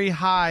very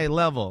high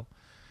level.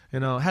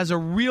 Has a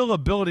real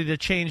ability to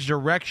change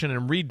direction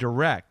and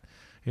redirect.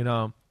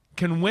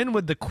 Can win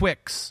with the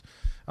quicks,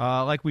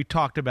 like we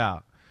talked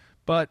about.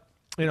 But,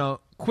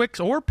 quicks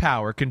or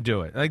power can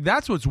do it. Like,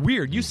 that's what's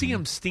weird. You see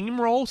him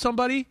steamroll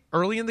somebody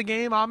early in the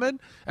game, Ahmed,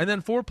 and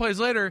then 4 plays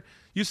later,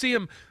 you see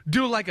him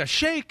do like a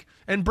shake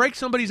and break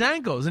somebody's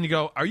ankles. And you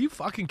go, are you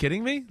fucking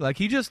kidding me? Like,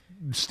 he just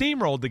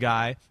steamrolled the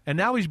guy, and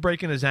now he's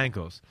breaking his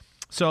ankles.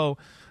 So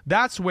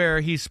that's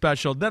where he's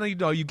special. Then,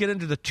 you get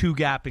into the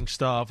two-gapping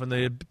stuff and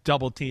the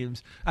double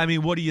teams. I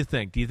mean, what do you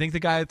think? Do you think the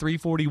guy at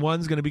 341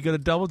 is going to be good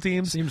at double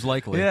teams? Seems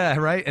likely. Yeah,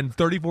 right? And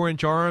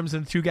 34-inch arms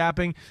and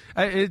two-gapping.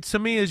 It, to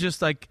me, is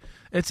just like,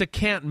 it's a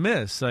can't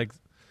miss. Like,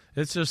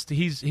 it's just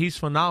he's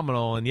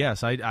phenomenal, and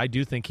yes, I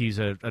do think he's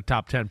a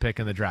top 10 pick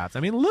in the draft. I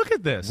mean, look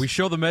at this. We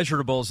show the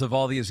measurables of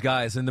all these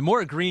guys, and the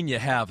more green you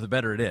have, the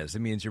better it is. It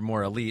means you're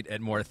more elite at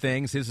more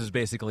things. His is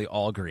basically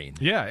all green.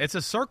 Yeah, it's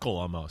a circle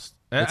almost.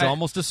 It's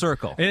almost a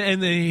circle.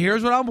 And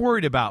here's what I'm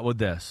worried about with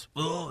this.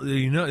 Well,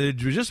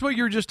 just what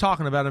you were just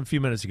talking about a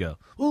few minutes ago.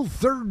 Well,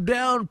 third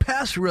down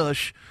pass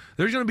rush.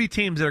 There's going to be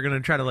teams that are going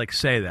to try to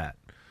say that.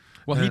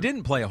 Well, he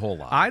didn't play a whole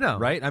lot. I know.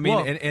 Right? I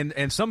mean,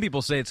 and some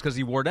people say it's because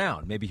he wore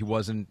down. Maybe he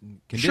wasn't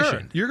conditioned.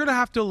 Sure. You're going to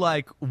have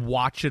to,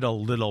 watch it a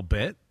little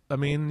bit. I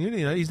mean,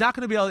 he's not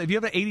going to be able – if you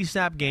have an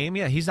 80-snap game,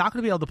 yeah, he's not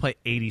going to be able to play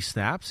 80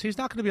 snaps. He's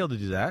not going to be able to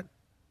do that.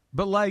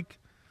 But,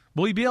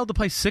 will he be able to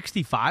play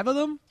 65 of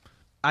them?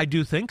 I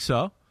do think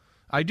so.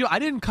 I do. I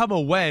didn't come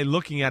away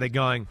looking at it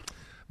going,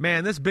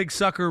 man, this big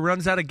sucker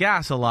runs out of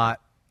gas a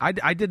lot.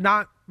 I did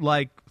not,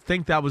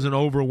 think that was an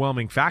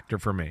overwhelming factor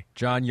for me.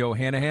 John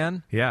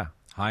Yohanahan? Yeah.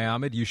 Hi,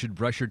 Ahmed. You should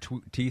brush your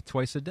teeth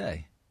twice a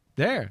day.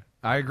 There.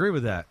 I agree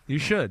with that. You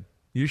should.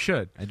 You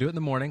should. I do it in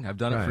the morning. I've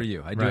done it for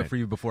you. I do it for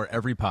you before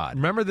every pod.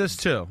 Remember this,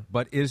 too.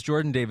 But is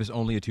Jordan Davis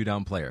only a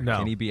two-down player? No.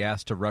 Can he be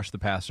asked to rush the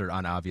passer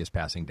on obvious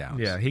passing downs?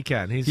 Yeah, he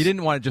can. He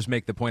didn't want to just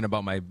make the point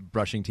about my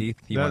brushing teeth.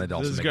 He wanted to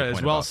also make the point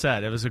It's well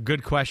said. It was a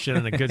good question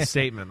and a good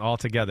statement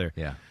altogether.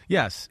 Yeah.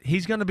 Yes,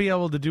 he's going to be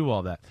able to do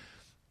all that.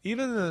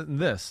 Even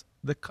the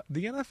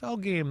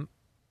NFL game,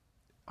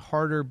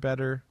 harder,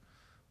 better,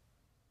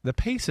 the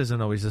pace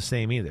isn't always the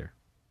same either.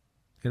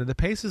 The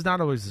pace is not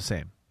always the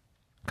same.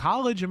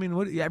 College, I mean,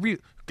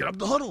 get up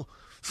the huddle,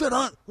 sit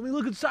on, let me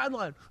look at the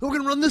sideline. We're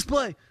going to run this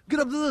play.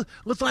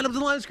 Let's line up the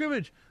line of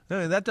scrimmage. I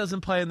mean, that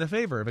doesn't play in the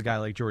favor of a guy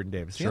like Jordan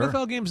Davis. The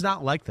NFL game's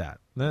not like that.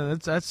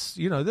 That's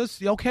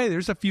okay,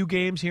 there's a few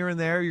games here and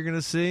there you're going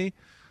to see,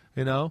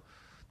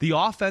 The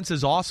offense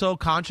is also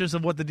conscious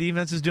of what the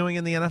defense is doing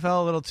in the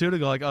NFL a little too, to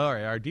go all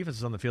right, our defense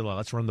is on the field.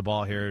 Let's run the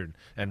ball here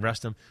and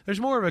rest them. There's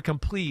more of a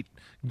complete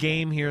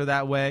game here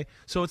that way,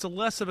 so it's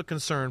less of a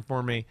concern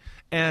for me.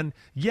 And,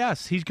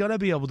 yes, he's going to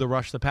be able to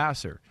rush the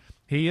passer.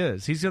 He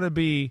is. He's going to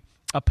be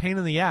a pain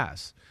in the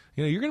ass.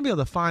 You're going to be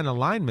able to find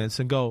alignments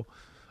and go,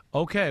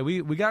 okay,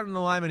 we got an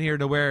alignment here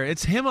to where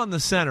it's him on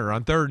the center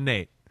on 3rd and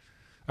 8.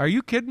 Are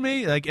you kidding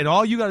me? And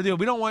all you got to do,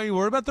 we don't want you to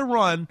worry about the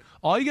run.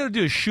 All you got to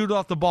do is shoot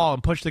off the ball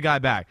and push the guy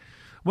back.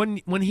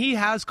 When he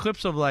has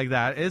clips of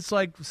that, it's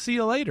like, see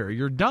you later.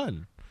 You're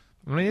done.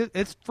 I mean,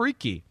 it's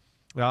freaky.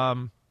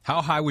 How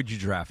high would you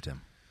draft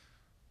him?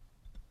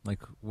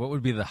 What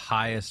would be the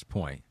highest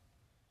point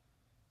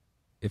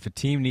if a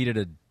team needed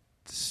a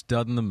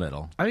stud in the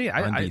middle on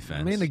defense?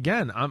 I mean,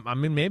 again,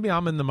 maybe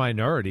I'm in the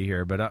minority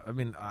here, but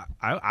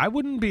I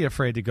wouldn't be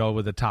afraid to go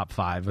with the top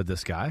 5 with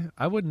this guy.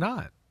 I would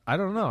not. I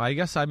don't know. I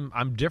guess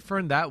I'm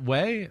different that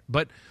way.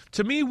 But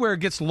to me, where it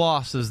gets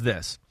lost is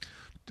this.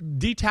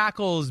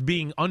 D-tackle is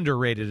being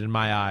underrated in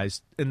my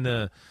eyes in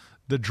the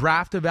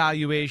draft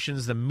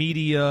evaluations, the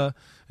media,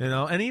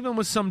 and even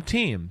with some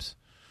teams.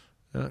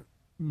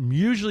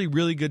 Usually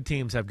really good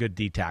teams have good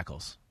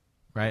D-tackles,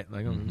 right?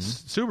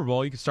 Super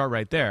Bowl, you can start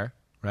right there,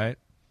 right?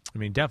 I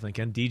mean, definitely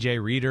can.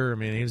 DJ Reader, I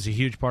mean, he was a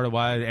huge part of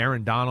why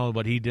Aaron Donald,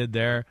 what he did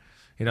there.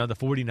 The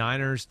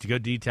 49ers,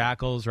 good D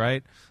tackles,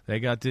 right? They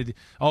got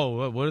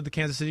what did the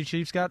Kansas City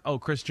Chiefs got? Oh,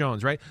 Chris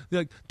Jones, right?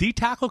 D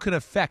tackle can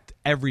affect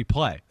every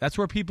play. That's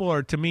where people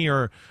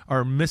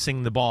are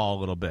missing the ball a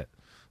little bit.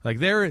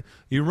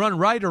 You run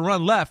right or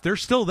run left, they're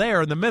still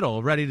there in the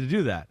middle, ready to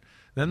do that.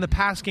 Then the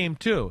pass game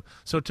too.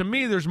 So to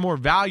me, there's more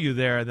value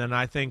there than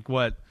I think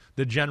what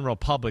the general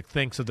public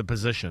thinks of the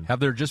position. Have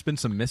there just been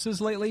some misses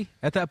lately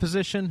at that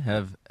position?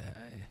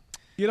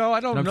 I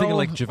don't know. I'm thinking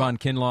like Javon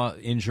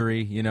Kinlaw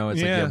injury. It's like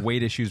you have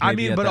weight issues.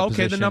 Maybe at but that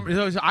okay,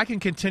 position. I can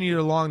continue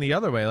along the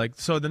other way. Like,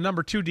 so the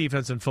number 2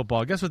 defense in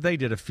football. Guess what they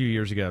did a few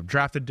years ago?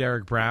 Drafted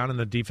Derek Brown and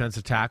the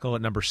defensive tackle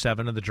at number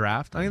 7 of the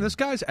draft. I mean,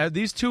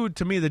 these two,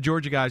 to me, the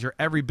Georgia guys are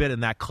every bit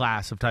in that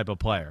class of type of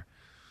player,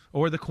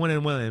 or the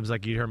Quinnen Williams,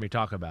 like you heard me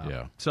talk about.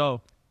 Yeah.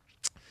 So,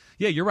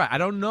 yeah, you're right. I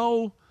don't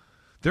know.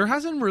 There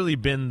hasn't really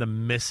been the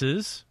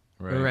misses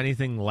or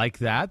anything like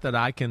that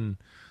can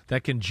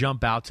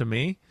jump out to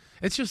me.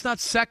 It's just not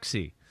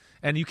sexy.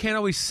 And you can't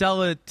always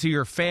sell it to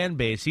your fan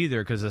base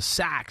either because of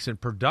sacks and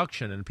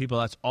production and people,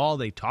 that's all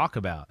they talk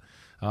about.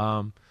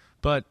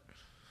 But,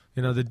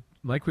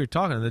 like we were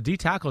talking, the D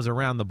tackles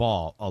around the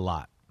ball a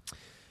lot.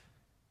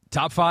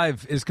 Top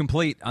 5 is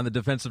complete on the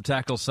defensive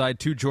tackle side.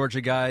 2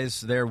 Georgia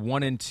guys there,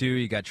 1 and 2.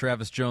 You got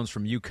Travis Jones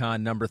from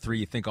UConn, number 3.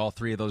 You think all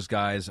 3 of those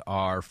guys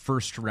are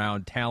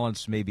first-round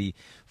talents, maybe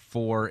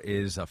 4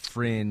 is a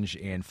fringe,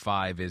 and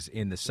 5 is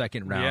in the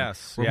second round.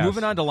 Yes, We're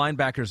moving on to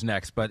linebackers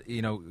next, but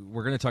we're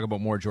going to talk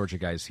about more Georgia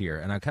guys here,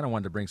 and I kind of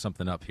wanted to bring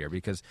something up here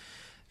because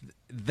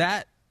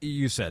that,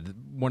 you said,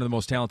 one of the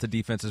most talented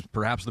defenses,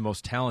 perhaps the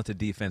most talented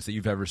defense that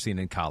you've ever seen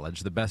in college,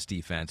 the best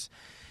defense.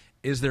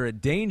 Is there a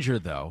danger,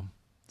 though?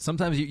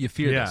 Sometimes you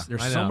fear this.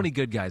 There's so many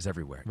good guys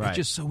everywhere. Right. It's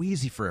just so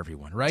easy for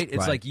everyone, right?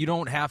 It's like you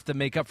don't have to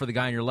make up for the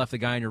guy on your left, the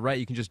guy on your right.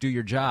 You can just do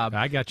your job.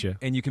 I got you.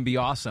 And you can be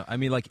awesome. I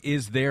mean, like,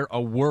 is there a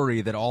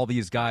worry that all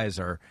these guys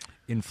are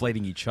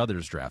inflating each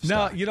other's draft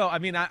stock? No,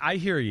 I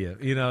hear you.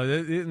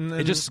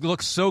 It just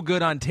looks so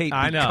good on tape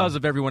because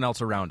of everyone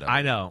else around them.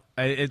 I know.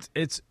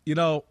 It's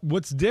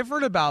what's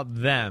different about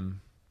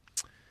them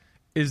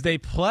is they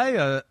play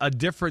a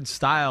different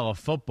style of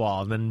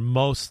football than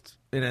most.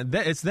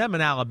 It's them in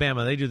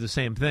Alabama. They do the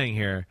same thing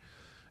here.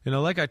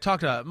 Like I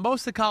talked about,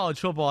 most of college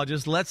football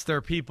just lets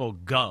their people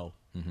go.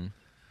 Mm-hmm.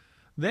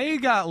 They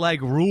got like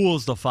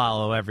rules to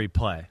follow every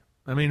play.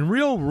 I mean,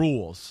 real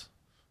rules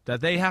that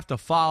they have to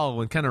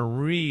follow and kind of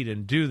read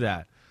and do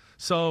that.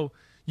 So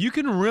you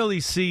can really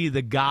see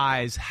the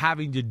guys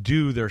having to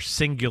do their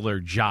singular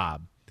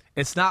job.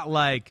 It's not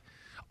like,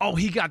 oh,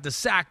 he got the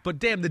sack, but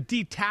damn, the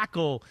D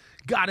tackle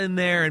got in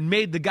there and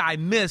made the guy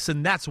miss,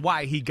 and that's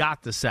why he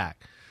got the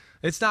sack.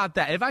 It's not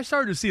that. If I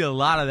started to see a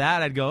lot of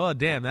that, I'd go, oh,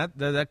 damn,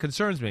 that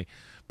concerns me.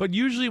 But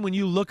usually when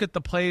you look at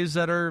the plays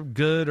that are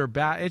good or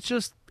bad,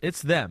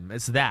 it's them.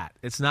 It's that.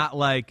 It's not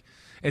like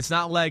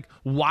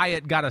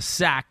Wyatt got a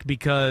sack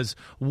because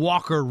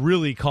Walker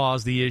really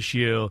caused the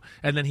issue,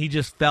 and then he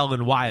just fell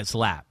in Wyatt's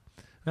lap.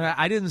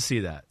 I didn't see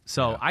that.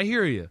 So I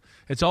hear you.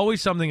 It's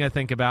always something I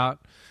think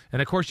about.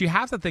 And, of course, you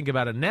have to think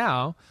about it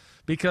now,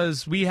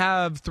 because we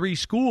have 3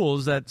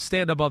 schools that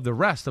stand above the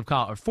rest of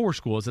college, or 4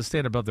 schools that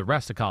stand above the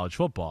rest of college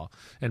football,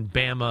 and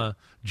Bama,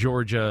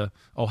 Georgia,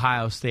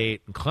 Ohio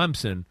State, and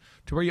Clemson,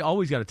 to where you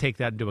always got to take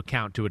that into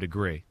account to a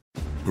degree.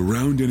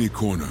 Around any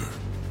corner,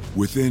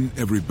 within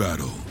every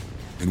battle,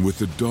 and with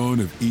the dawn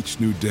of each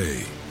new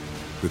day,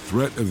 the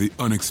threat of the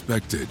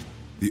unexpected,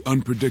 the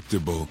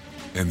unpredictable,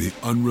 and the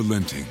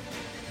unrelenting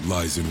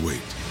lies in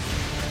wait.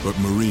 But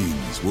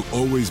Marines will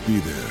always be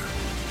there.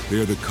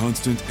 They are the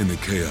constant in the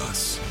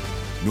chaos.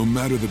 No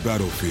matter the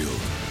battlefield,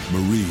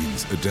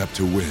 Marines adapt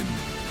to win,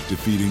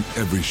 defeating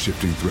every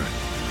shifting threat,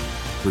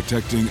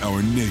 protecting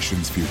our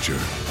nation's future.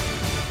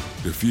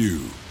 The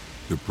few,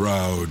 the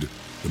proud,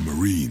 the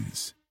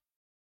Marines.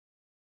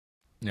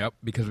 Yep,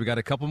 because we got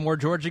a couple more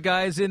Georgia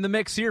guys in the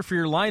mix here for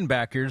your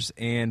linebackers.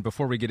 And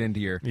before we get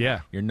into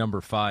your number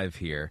 5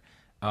 here,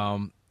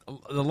 the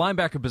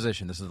linebacker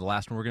position, this is the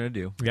last one we're going to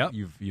do. Yep.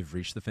 You've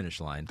reached the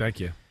finish line. Thank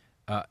you.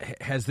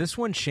 Has this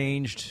one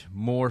changed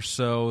more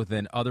so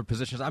than other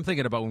positions? I'm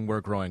thinking about when we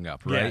were growing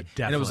up, right? Yeah,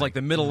 definitely. And it was like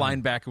the middle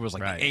linebacker was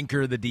like the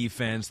anchor of the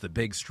defense, the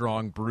big,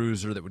 strong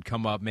bruiser that would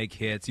come up, make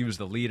hits. He was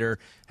the leader,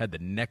 had the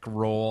neck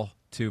roll,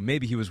 too.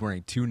 Maybe he was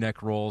wearing 2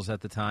 neck rolls at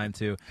the time,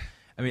 too.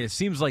 I mean, it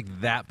seems like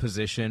that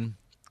position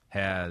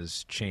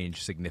has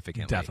changed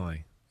significantly.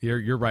 Definitely.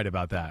 You're right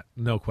about that.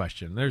 No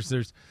question.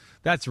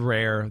 That's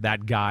rare,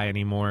 that guy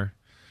anymore.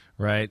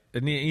 Right,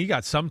 and you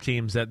got some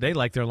teams that they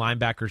like their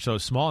linebackers so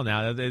small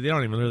now they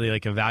don't even really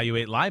like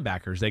evaluate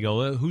linebackers. They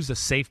go, who's the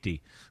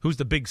safety? Who's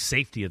the big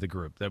safety of the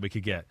group that we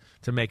could get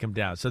to make them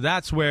down? So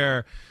that's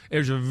where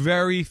there's a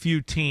very few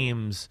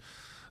teams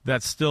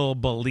that still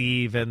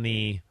believe in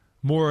the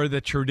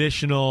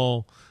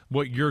traditional,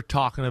 what you're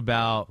talking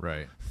about,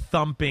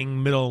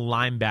 thumping middle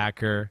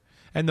linebacker.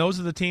 And those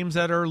are the teams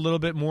that are a little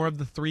bit more of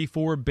the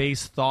 3-4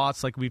 base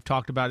thoughts, like we've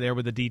talked about there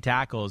with the D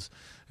tackles,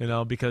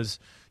 because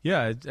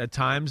at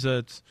times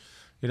it's,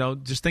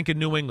 just think of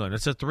New England.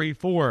 It's a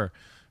 3-4.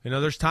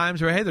 There's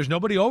times where, hey, there's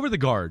nobody over the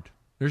guard.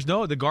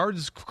 The guard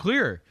is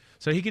clear.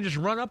 So he can just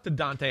run up to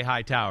Dante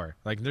Hightower.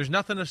 Like, there's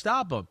nothing to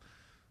stop him.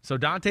 So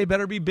Dante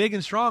better be big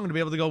and strong to be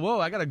able to go, whoa,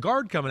 I got a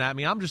guard coming at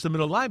me. I'm just a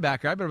middle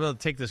linebacker. I better be able to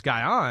take this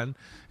guy on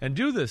and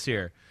do this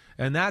here.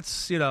 And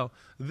that's,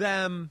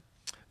 them.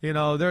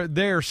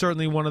 They're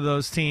certainly one of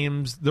those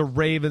teams. The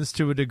Ravens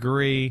to a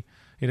degree.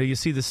 You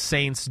see the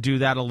Saints do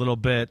that a little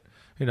bit.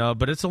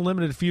 But it's a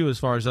limited few as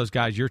far as those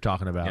guys you're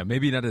talking about. Yeah,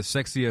 maybe not as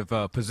sexy of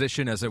a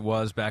position as it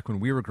was back when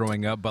we were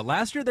growing up, but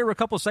last year there were a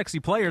couple sexy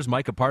players.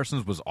 Micah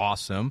Parsons was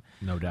awesome.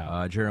 No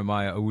doubt.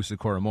 Jeremiah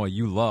Owusu-Koramoah,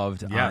 you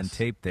loved on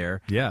tape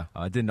there. Yeah.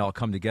 It didn't all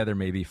come together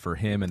maybe for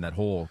him and that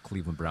whole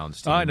Cleveland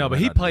Browns team. I know, but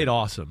he played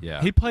awesome.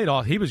 Yeah. He played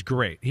He was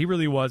great. He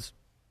really was.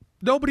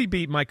 Nobody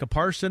beat Micah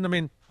Parsons. I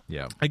mean,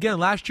 yeah. Again,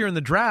 last year in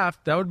the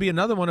draft, that would be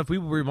another one. If we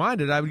were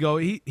reminded, I would go,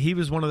 he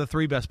was one of the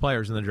 3 best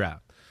players in the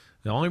draft.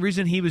 The only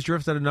reason he was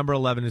drafted at number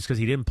 11 is because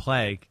he didn't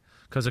play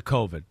because of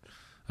COVID.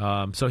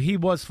 So he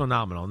was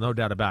phenomenal, no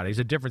doubt about it. He's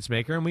a difference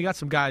maker, and we got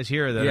some guys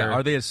here that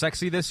are they as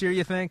sexy this year,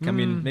 you think? I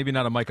mean, maybe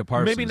not a Micah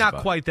Parsons. Maybe not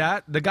quite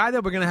that. The guy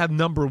that we're going to have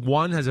number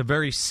 1 has a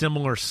very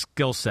similar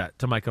skill set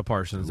to Micah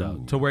Parsons,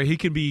 though, to where he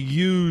can be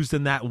used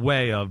in that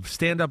way of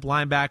stand-up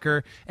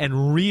linebacker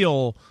and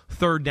real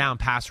third-down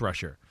pass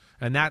rusher.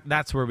 And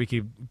that's where we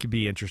could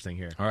be interesting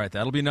here. All right,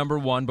 that'll be number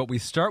 1, but we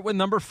start with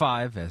number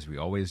 5, as we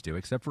always do,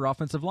 except for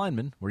offensive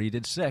linemen, where you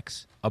did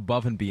 6,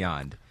 above and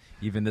beyond,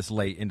 even this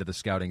late into the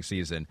scouting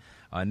season.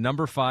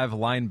 Number 5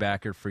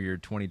 linebacker for your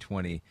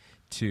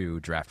 2022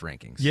 draft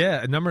rankings.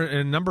 Yeah,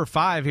 number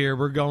 5 here,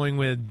 we're going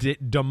with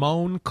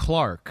Damone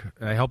Clark.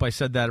 I hope I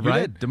said that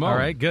right. You did, Damone. All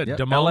right, good. Yep.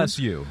 Damone,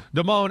 LSU.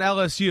 Damone,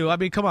 LSU. I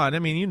mean, come on. I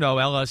mean,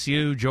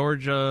 LSU,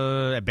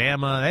 Georgia,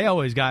 Alabama, they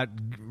always got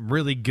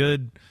really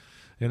good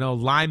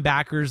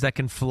linebackers that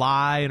can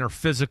fly and are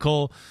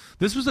physical.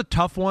 This was a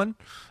tough one.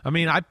 I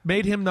mean, I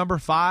made him number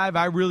 5.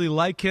 I really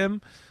like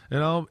him.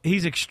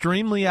 He's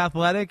extremely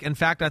athletic. In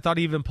fact, I thought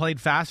he even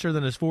played faster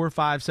than his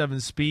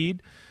 4.57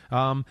 speed.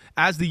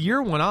 As the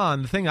year went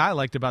on, the thing I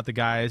liked about the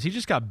guy is he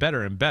just got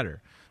better and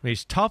better. I mean,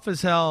 he's tough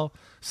as hell.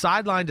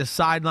 Sideline to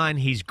sideline,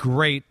 he's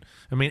great.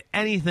 I mean,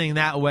 anything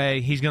that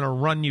way, he's going to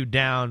run you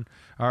down,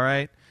 all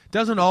right?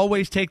 Doesn't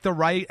always take the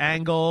right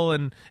angle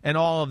and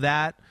all of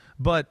that,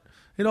 but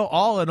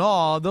all in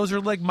all, those are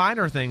like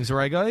minor things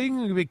where I go, you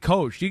can be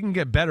coached. You can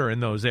get better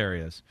in those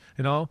areas.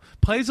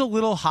 Plays a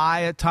little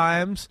high at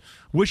times.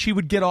 Wish he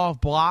would get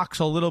off blocks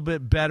a little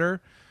bit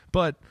better.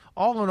 But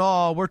all in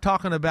all, we're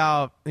talking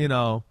about,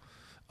 a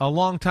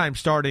long-time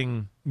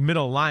starting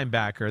middle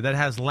linebacker that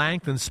has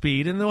length and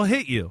speed, and they'll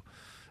hit you.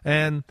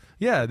 And,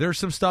 yeah, there's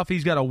some stuff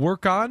he's got to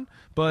work on,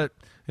 but,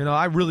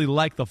 I really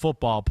like the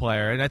football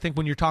player. And I think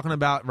when you're talking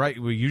about, right,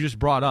 what you just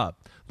brought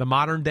up, the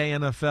modern-day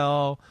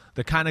NFL,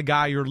 the kind of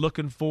guy you're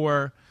looking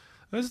for,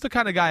 this is the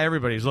kind of guy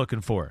everybody's looking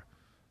for.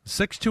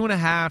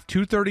 6'2.5",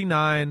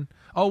 239.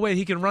 Oh, wait,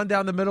 he can run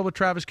down the middle with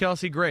Travis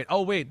Kelce. Great.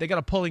 Oh, wait, they got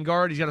a pulling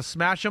guard. He's got to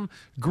smash him.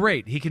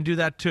 Great. He can do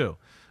that too.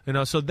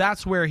 So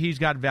that's where he's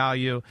got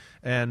value.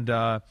 And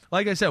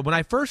like I said, when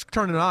I first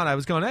turned it on, I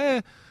was going,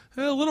 a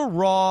little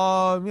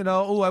raw,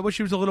 I wish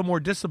he was a little more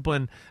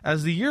disciplined.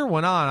 As the year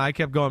went on, I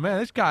kept going, man,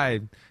 this guy,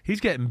 he's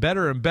getting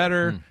better and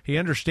better. He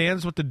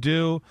understands what to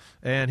do,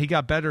 and he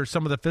got better at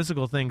some of the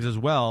physical things as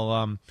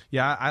well.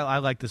 I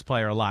like this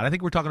player a lot. I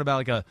think we're talking about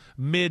like a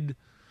mid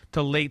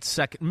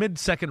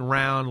second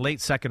round,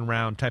 late second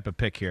round type of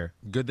pick here.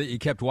 Good that you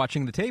kept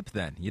watching the tape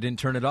then. You didn't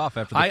turn it off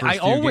after the first I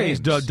few always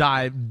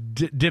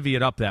games. divvy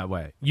it up that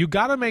way. You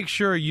got to make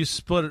sure you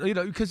split it,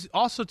 because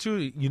also,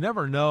 too, you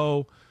never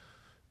know.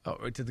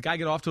 Oh, did the guy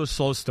get off to a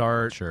slow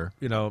start? Sure.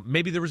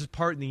 Maybe there was a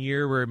part in the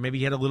year where maybe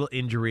he had a little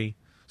injury.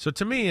 So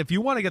to me, if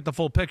you want to get the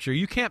full picture,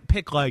 you can't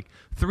pick like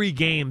 3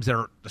 games that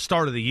are the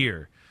start of the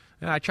year.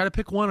 I try to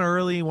pick one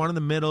early, one in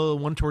the middle,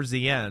 one towards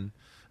the end.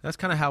 That's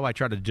kind of how I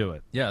try to do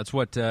it. Yeah, that's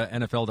what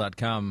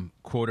NFL.com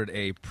quoted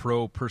a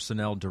pro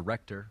personnel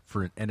director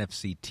for an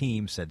NFC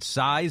team, said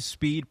size,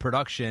 speed,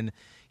 production,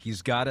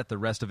 he's got it. The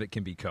rest of it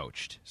can be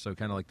coached. So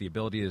kind of like the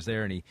ability is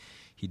there, and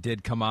he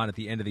did come on at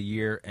the end of the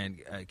year,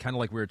 and kind of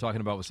like we were talking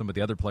about with some of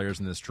the other players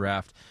in this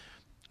draft,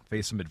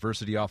 faced some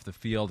adversity off the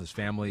field. His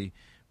family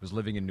was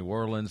living in New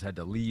Orleans, had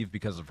to leave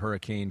because of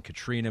Hurricane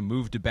Katrina,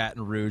 moved to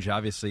Baton Rouge,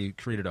 obviously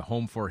created a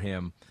home for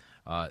him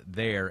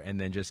there,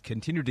 and then just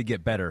continued to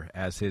get better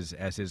as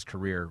his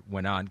career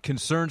went on.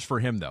 Concerns for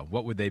him, though,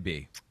 what would they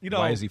be?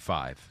 Why is he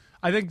 5?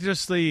 I think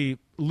just the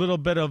little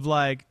bit of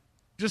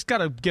just got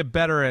to get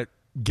better at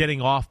getting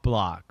off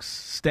blocks,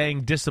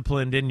 staying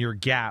disciplined in your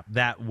gap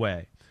that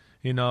way.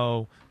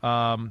 What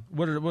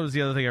was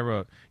the other thing I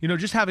wrote?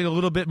 Just having a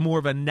little bit more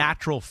of a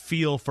natural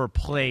feel for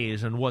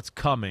plays and what's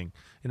coming.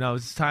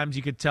 It's times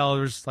you could tell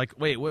there's like,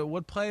 wait,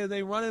 what play are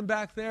they running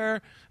back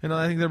there?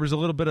 I think there was a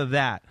little bit of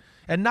that.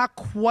 And not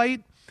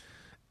quite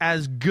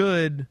as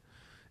good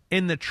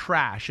in the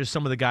trash as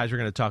some of the guys we're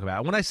going to talk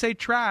about. When I say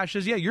trash,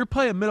 is you're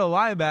playing middle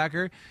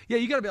linebacker. Yeah,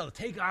 you got to be able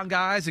to take on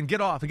guys and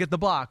get off and get the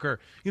block, or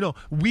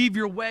weave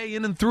your way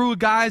in and through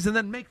guys and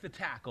then make the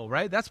tackle.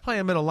 Right? That's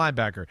playing middle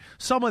linebacker.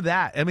 Some of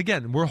that, and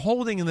again, we're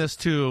holding this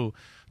to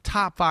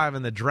top 5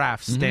 in the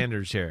draft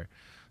standards here.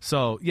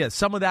 So yeah,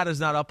 some of that is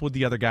not up with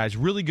the other guys.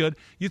 Really good.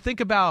 You think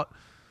about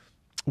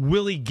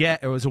Willie Gay.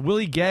 It was a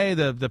Willie Gay,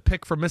 the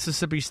pick from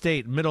Mississippi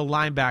State, middle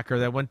linebacker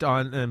that went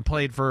on and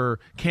played for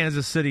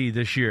Kansas City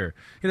this year.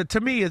 To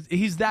me,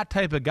 he's that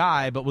type of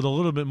guy, but with a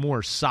little bit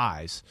more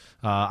size.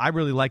 I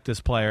really like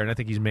this player, and I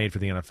think he's made for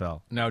the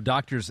NFL. Now,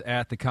 doctors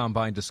at the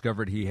Combine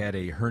discovered he had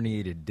a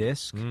herniated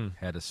disc,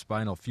 had a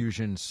spinal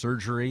fusion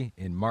surgery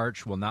in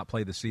March, will not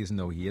play the season,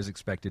 though he is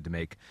expected to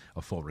make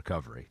a full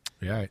recovery.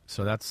 Yeah,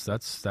 so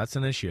that's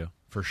an issue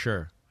for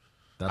sure.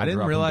 That'll I didn't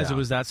drop him realize it down.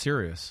 was that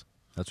serious.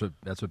 That's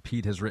what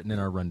Pete has written in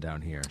our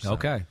rundown here. So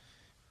Okay.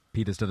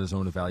 Pete has done his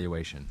own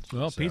evaluation.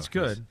 Well, So Pete's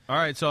good. All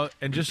right, so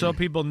and just so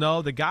people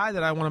know, the guy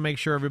that I want to make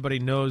sure everybody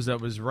knows that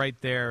was right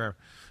there,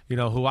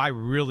 who I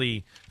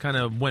really kind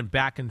of went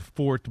back and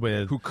forth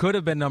with, who could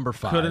have been number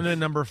 5. could have been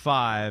number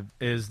 5,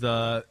 is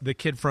the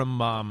kid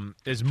from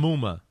is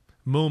Muma.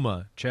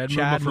 Chad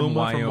Muma from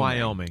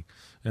Wyoming.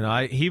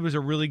 He was a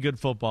really good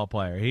football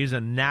player. He's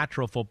a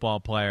natural football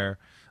player,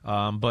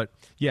 but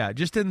yeah,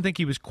 just didn't think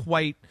he was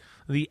quite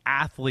the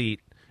athlete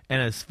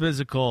and as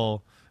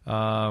physical as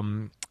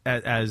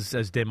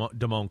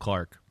Damone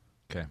Clark.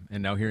 Okay,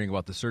 and now hearing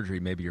about the surgery,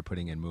 maybe you're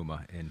putting in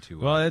Muma into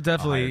Well, it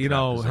definitely, a higher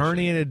draft position.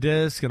 herniated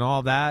disc and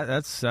all that.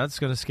 That's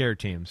going to scare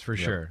teams for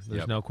sure. There's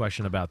yep. no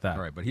question about that.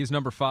 All right, but he's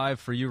number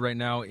 5 for you right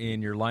now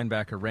in your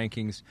linebacker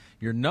rankings.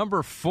 Your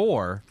number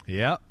 4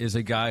 Yep. is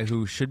a guy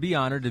who should be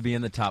honored to be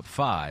in the top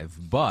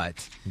 5,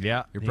 but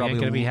Yeah, you're he probably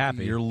ain't gonna be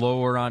happy. You're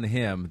lower on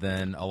him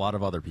than a lot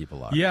of other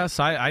people are.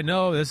 Yes, I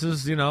know this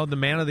is, the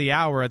man of the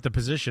hour at the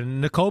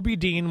position. Nakobe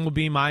Dean will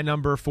be my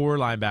number 4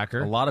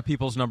 linebacker. A lot of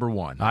people's number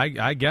 1.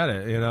 I get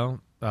it,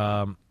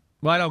 Well,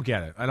 I don't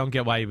get it. I don't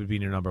get why he would be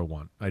your number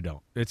 1. I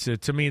don't. It's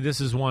to me,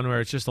 this is one where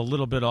it's just a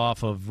little bit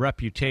off of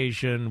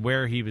reputation,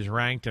 where he was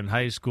ranked in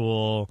high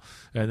school,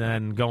 and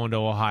then going to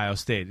Ohio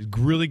State.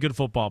 Really good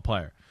football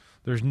player.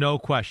 There's no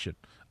question.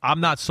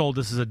 I'm not sold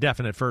this is a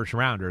definite first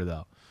rounder,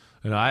 though.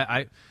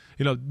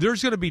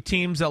 There's going to be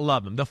teams that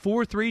love him. The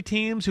 4-3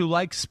 teams who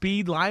like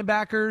speed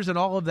linebackers and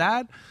all of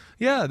that,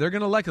 yeah, they're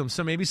going to like him.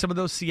 So maybe some of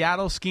those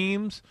Seattle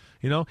schemes,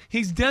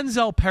 he's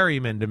Denzel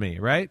Perryman to me,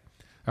 right?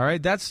 All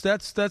right, that's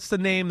the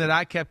name that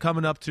I kept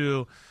coming up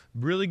to.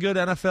 Really good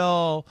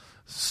NFL,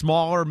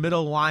 smaller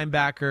middle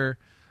linebacker,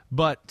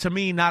 but to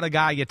me, not a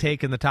guy you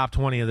take in the top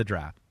 20 of the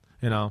draft.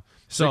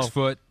 6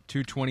 foot,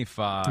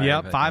 225.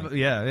 Yeah, 5.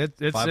 Yeah, it's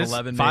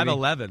 5'11",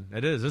 5'11".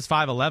 It is. It's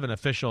 5'11"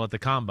 official at the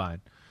combine.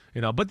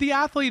 But the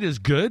athlete is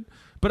good.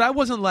 But I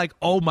wasn't like,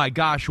 oh my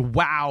gosh,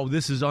 wow,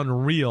 this is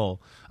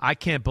unreal. I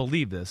can't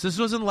believe this. This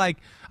wasn't like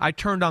I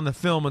turned on the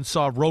film and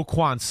saw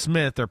Roquan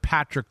Smith or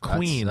Patrick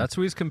Queen. That's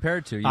who he's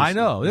compared to. I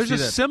know. There's a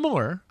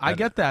similar. I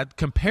get that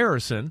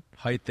comparison.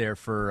 Height there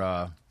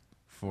for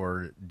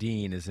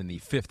Dean is in the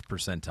 5th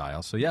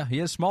percentile. So, yeah, he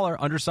is smaller,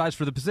 undersized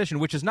for the position,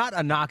 which is not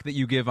a knock that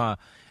you give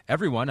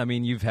everyone. I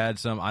mean, you've had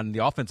some on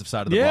the offensive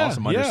side of the ball,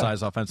 some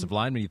undersized offensive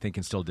linemen you think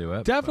can still do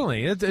it.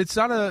 Definitely. It's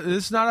not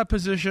a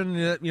position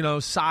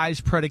that,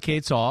 size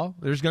predicates all.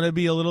 There's going to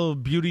be a little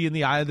beauty in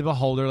the eye of the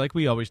beholder, like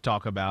we always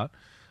talk about.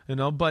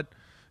 But,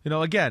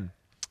 again,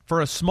 for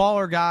a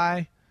smaller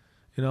guy,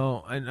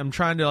 and I'm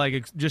trying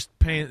to just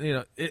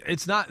paint.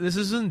 It's not. This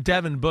isn't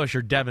Devin Bush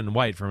or Devin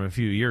White from a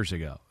few years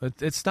ago.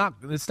 It's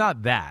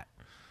not that.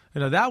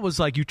 That was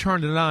like you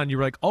turned it on. You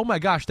were like, oh my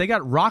gosh, they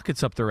got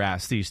rockets up their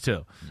ass. These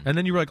two, and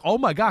then you were like, oh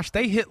my gosh,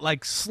 they hit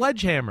like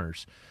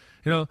sledgehammers.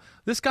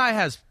 This guy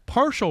has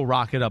partial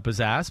rocket up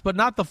his ass, but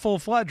not the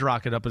full-fledged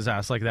rocket up his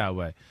ass like that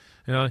way.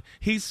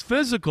 He's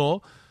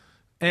physical.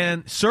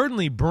 And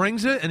certainly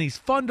brings it, and he's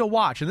fun to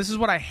watch. And this is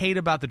what I hate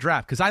about the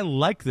draft, because I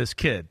like this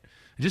kid.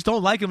 I just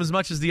don't like him as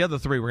much as the other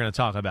 3 we're going to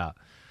talk about.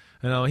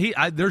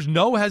 There's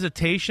no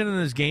hesitation in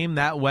his game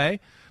that way,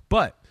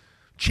 but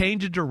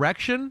change of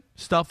direction,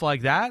 stuff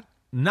like that,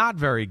 not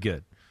very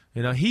good.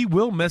 He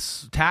will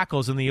miss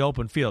tackles in the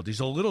open field. He's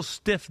a little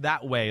stiff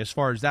that way as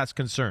far as that's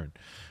concerned.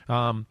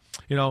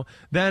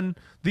 Then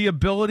the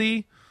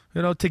ability,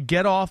 to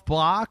get off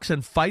blocks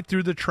and fight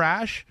through the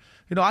trash,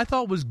 I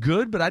thought was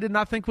good, but I did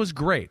not think was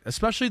great,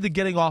 especially the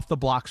getting off the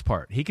blocks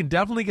part. He can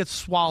definitely get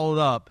swallowed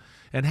up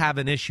and have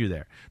an issue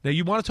there. Now,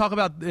 you want to talk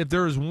about if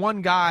there is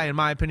one guy, in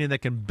my opinion, that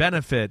can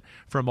benefit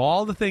from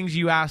all the things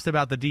you asked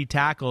about the D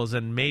tackles,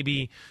 and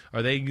maybe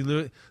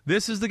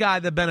this is the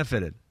guy that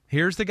benefited.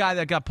 Here's the guy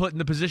that got put in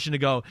the position to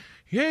go,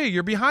 hey,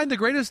 you're behind the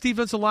greatest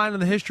defensive line in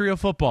the history of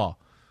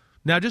football.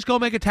 Now just go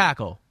make a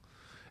tackle.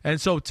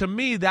 And so to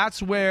me,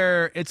 that's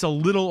where it's a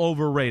little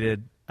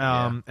overrated.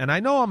 And I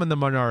know I'm in the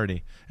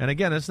minority. And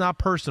again, it's not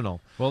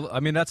personal. Well, I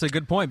mean, that's a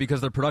good point,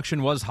 because the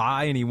production was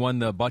high, and he won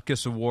the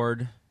Butkus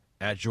Award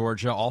at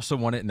Georgia, also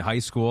won it in high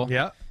school.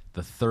 Yeah.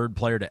 The 3rd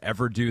player to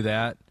ever do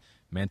that.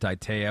 Manti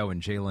Te'o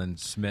and Jalen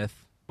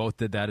Smith both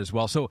did that as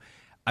well. So,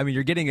 I mean,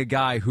 you're getting a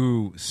guy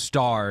who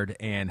starred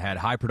and had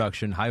high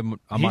production, high amount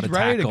of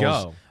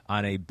tackles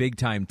on a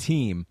big-time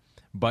team,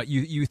 but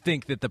you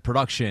think that the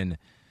production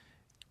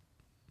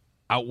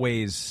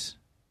outweighs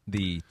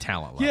the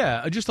talent level.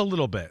 Yeah, just a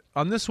little bit.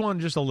 On this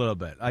one, just a little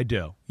bit. I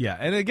do. Yeah.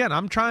 And again,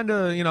 I'm trying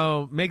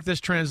to, make this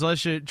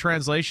translation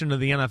to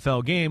the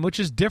NFL game, which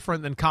is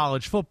different than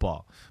college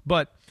football.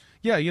 But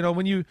yeah,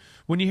 when you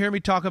hear me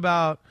talk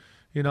about,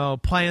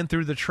 playing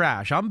through the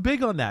trash, I'm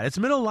big on that. It's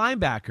middle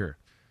linebacker.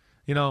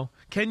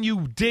 Can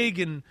you dig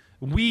and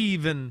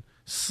weave and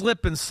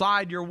slip and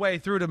slide your way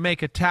through to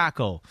make a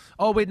tackle?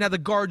 Oh, wait, now the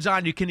guard's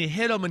on you. Can you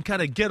hit him and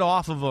kind of get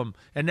off of him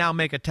and now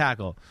make a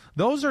tackle?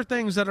 Those are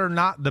things that are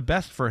not the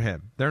best for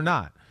him. They're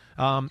not.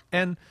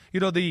 And,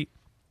 the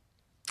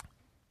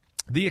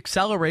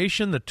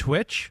acceleration, the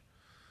twitch,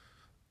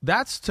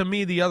 that's, to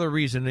me, the other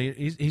reason.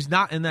 He's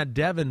not in that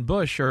Devin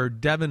Bush or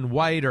Devin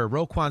White or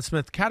Roquan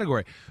Smith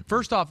category.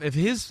 First off, if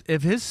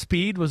his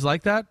speed was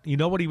like that, you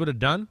know what he would have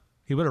done?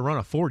 He would have run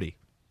a 40.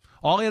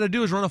 All he had to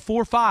do is run a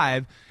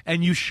 4.5,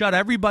 and you shut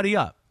everybody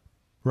up,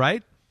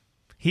 right?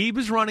 He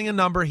was running a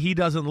number he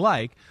doesn't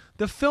like.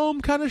 The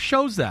film kind of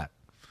shows that.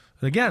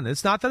 Again,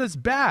 it's not that it's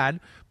bad,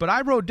 but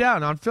I wrote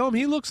down on film,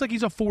 he looks like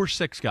he's a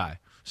 4.6 guy,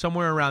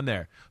 somewhere around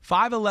there.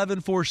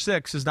 5'11",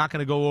 4.6 is not going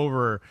to go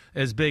over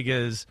as big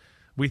as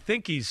we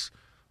think he's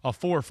a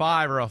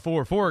 4.5 or a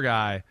 4.4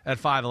 guy at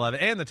 5'11",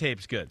 and the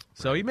tape's good.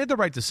 So he made the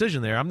right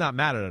decision there. I'm not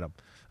mad at him.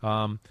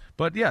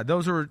 But, yeah,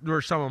 those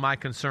were some of my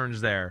concerns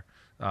there.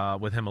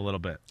 With him a little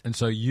bit. And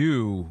so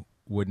you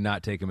would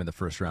not take him in the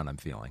first round, I'm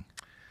feeling.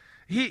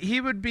 He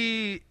would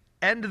be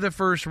end of the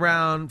first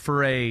round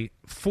for a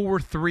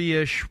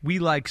 4-3-ish, we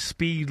like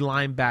speed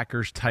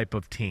linebackers type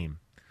of team.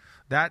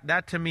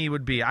 That to me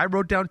would be, I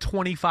wrote down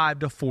 25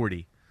 to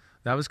 40.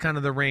 That was kind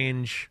of the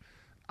range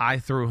I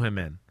threw him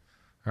in.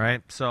 All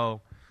right,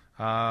 so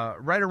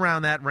right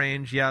around that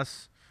range,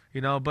 yes.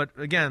 But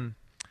again,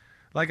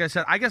 like I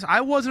said, I guess I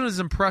wasn't as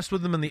impressed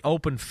with him in the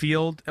open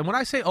field. And when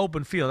I say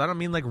open field, I don't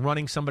mean like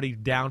running somebody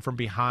down from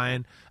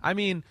behind. I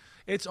mean,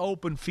 it's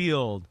open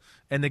field,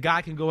 and the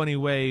guy can go any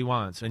way he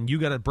wants, and you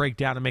got to break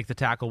down and make the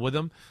tackle with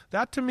him.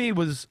 That, to me,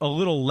 was a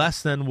little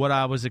less than what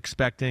I was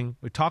expecting.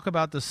 We talk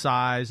about the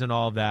size and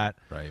all of that.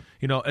 Right.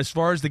 As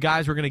far as the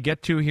guys we're going to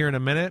get to here in a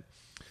minute,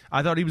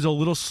 I thought he was a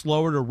little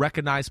slower to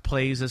recognize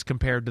plays as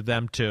compared to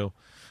them, too.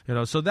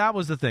 So that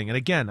was the thing. And,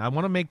 again, I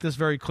want to make this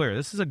very clear.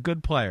 This is a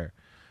good player.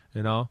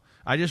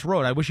 I just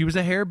wrote, I wish he was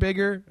a hair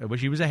bigger. I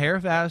wish he was a hair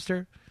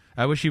faster.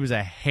 I wish he was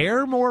a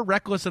hair more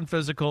reckless and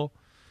physical,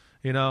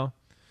 And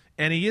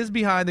he is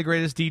behind the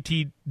greatest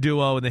DT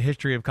duo in the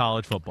history of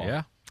college football.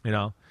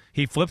 Yeah.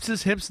 He flips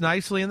his hips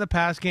nicely in the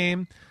pass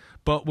game,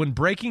 but when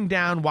breaking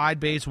down wide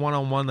base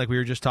one-on-one like we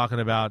were just talking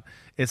about,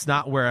 it's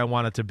not where I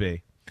want it to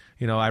be.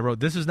 I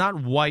wrote, this is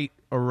not White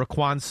or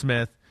Roquan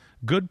Smith.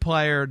 Good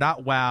player,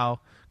 not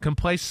wow. Can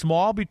play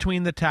small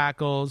between the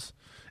tackles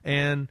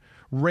and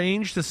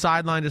range to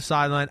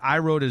sideline, I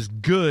wrote as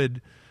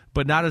good,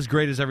 but not as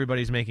great as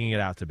everybody's making it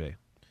out to be.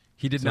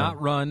 He did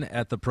not run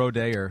at the pro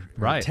day or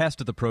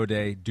test at the pro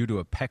day due to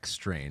a pec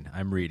strain,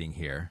 I'm reading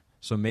here.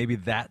 So maybe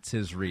that's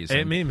his reason.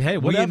 I mean, hey,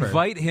 whatever. We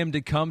invite him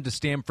to come to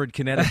Stamford,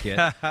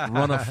 Connecticut,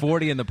 run a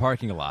 40 in the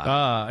parking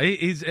lot.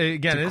 He's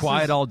again to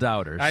quiet all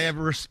doubters. I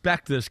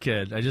respect this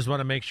kid. I just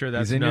want to make sure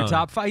that's he's in known. your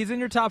top 5. He's in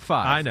your top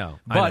 5. I know.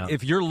 But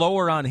if you're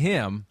lower on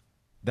him,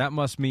 that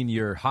must mean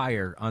you're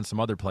higher on some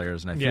other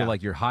players, and I feel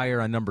like you're higher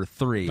on number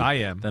 3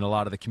 than a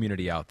lot of the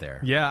community out there.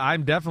 Yeah,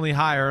 I'm definitely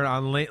higher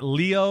on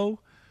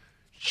Leo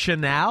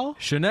Chanel.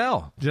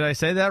 Did I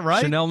say that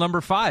right? Chanel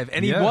number 5.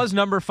 And he was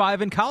number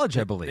 5 in college,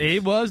 I believe. He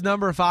was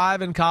number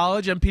 5 in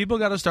college, and people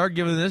got to start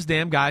giving this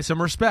damn guy some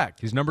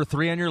respect. He's number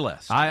 3 on your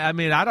list. I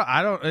mean,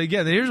 I don't,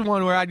 again, here's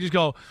one where I just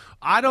go,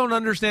 I don't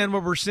understand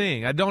what we're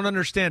seeing. I don't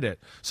understand it.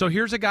 So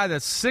here's a guy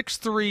that's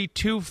 6'3",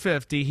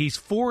 250. He's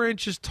 4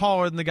 inches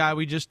taller than the guy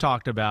we just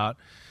talked about.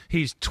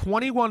 He's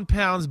 21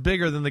 pounds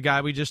bigger than the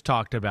guy we just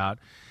talked about.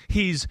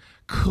 He's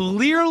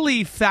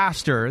clearly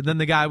faster than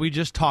the guy we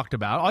just talked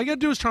about. All you got to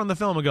do is turn on the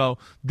film and go,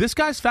 this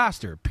guy's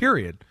faster,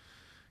 period.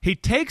 He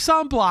takes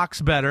on blocks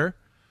better.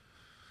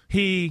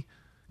 He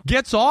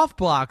gets off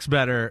blocks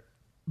better,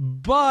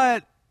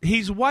 but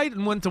he's white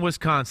and went to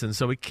Wisconsin,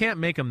 so we can't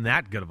make him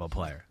that good of a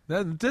player.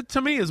 That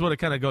to me, is what it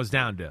kind of goes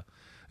down to.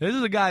 This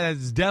is a guy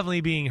that's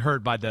definitely being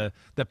hurt by the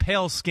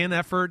pale skin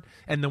effort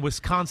and the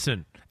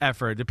Wisconsin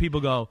effort. The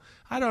people go,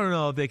 I don't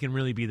know if they can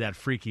really be that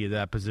freaky at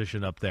that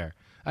position up there.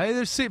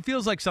 It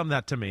feels like some of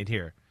that to me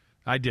here.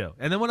 I do.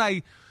 And then when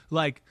I,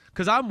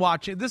 because I'm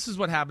watching, this is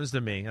what happens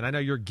to me, and I know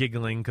you're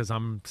giggling because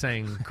I'm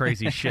saying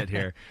crazy shit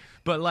here,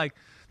 but,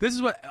 this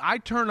is what I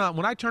turn on,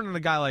 when I turn on a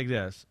guy like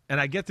this,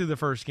 and I get through the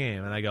first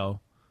game, and I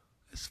go,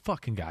 this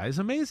fucking guy is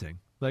amazing.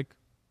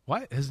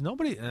 Why has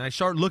nobody, and I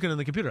start looking in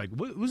the computer,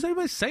 what's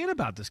anybody saying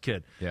about this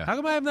kid? Yeah. How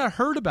come I have not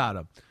heard about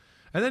him?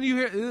 And then you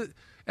hear,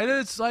 and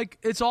then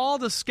it's all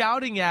the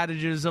scouting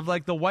adages of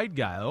the white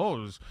guy.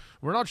 Oh,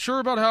 we're not sure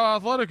about how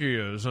athletic he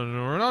is, and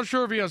we're not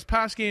sure if he has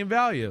pass game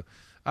value.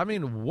 I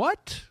mean,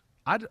 what?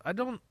 I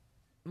don't.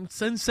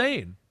 It's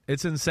insane.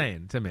 It's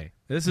insane to me.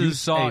 You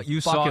saw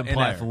an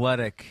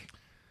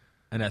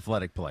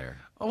athletic player,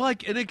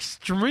 an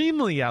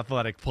extremely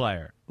athletic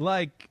player.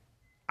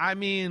 I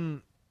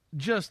mean,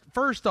 just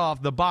first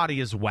off, the body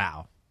is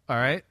wow. All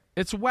right,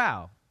 it's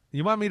wow.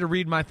 You want me to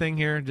read my thing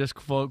here? Just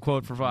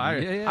quote for fun.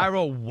 I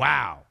wrote,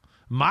 wow.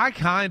 My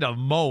kind of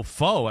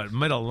mofo at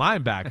middle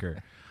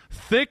linebacker.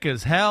 thick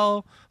as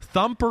hell,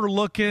 thumper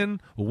looking,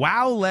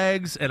 wow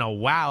legs, and a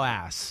wow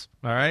ass.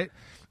 All right.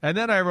 And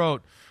then I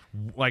wrote,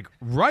 like,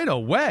 right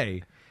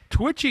away,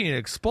 twitchy and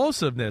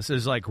explosiveness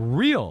is like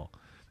real.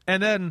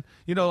 And then,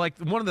 like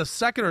one of the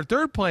second or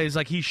third plays,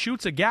 like he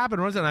shoots a gap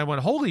and runs it. And I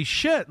went, holy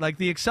shit. Like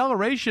the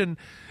acceleration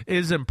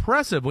is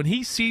impressive. When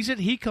he sees it,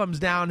 he comes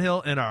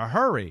downhill in a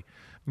hurry.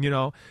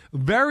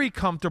 Very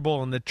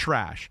comfortable in the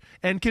trash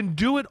and can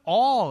do it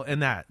all in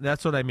that.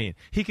 That's what I mean.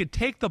 He could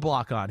take the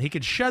block on. He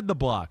could shed the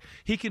block.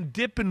 He can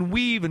dip and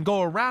weave and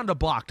go around a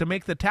block to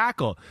make the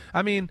tackle.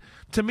 I mean,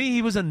 to me,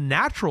 he was a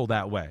natural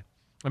that way.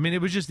 I mean,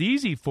 it was just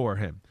easy for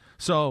him.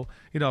 So,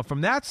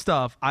 from that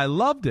stuff, I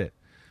loved it.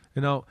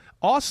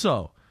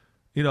 Also,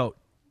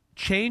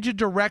 change of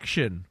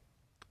direction,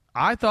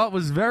 I thought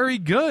was very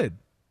good.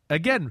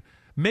 Again,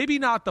 maybe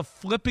not the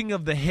flipping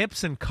of the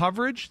hips and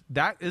coverage.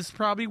 That is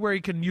probably where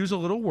he can use a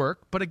little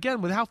work. But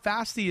again, with how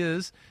fast he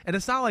is, and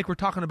it's not like we're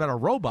talking about a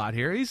robot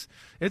here.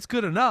 It's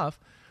good enough.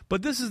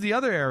 But this is the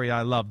other area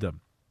I loved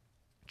him.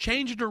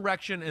 Change of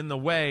direction in the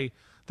way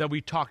that we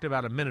talked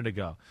about a minute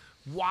ago.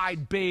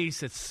 Wide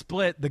base, it's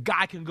split. The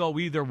guy can go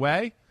either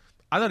way.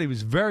 I thought he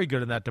was very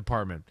good in that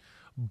department.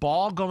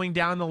 Ball going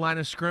down the line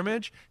of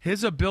scrimmage,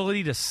 his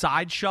ability to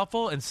side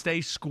shuffle and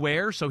stay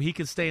square so he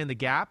can stay in the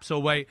gap. So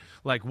wait,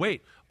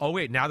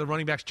 now the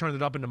running back's turned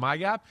it up into my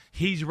gap.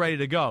 He's ready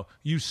to go.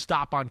 You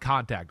stop on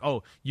contact.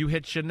 Oh, you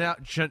hit Chanel.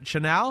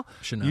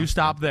 You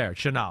stop there.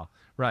 Chanel.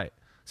 Right.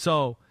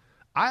 So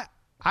I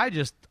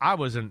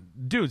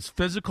wasn't, dude's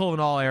physical in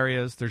all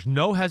areas. There's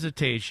no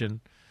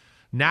hesitation.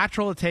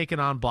 Natural at taking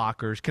on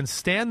blockers, can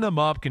stand them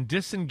up, can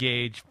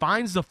disengage,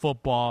 finds the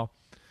football.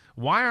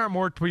 Why aren't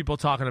more people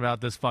talking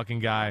about this fucking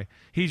guy?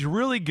 He's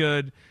really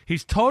good.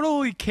 He's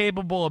totally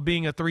capable of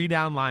being a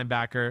 3-down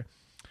linebacker.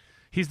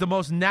 He's the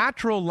most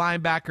natural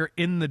linebacker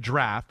in the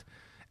draft,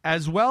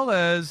 as well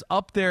as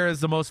up there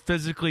as the most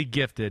physically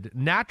gifted.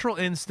 Natural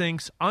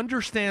instincts,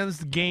 understands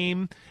the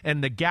game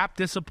and the gap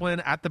discipline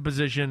at the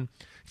position.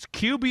 He's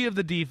QB of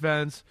the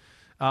defense.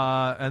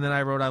 And then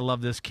I wrote, I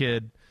love this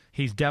kid.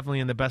 He's definitely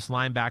in the best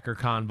linebacker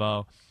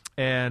convo.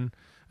 And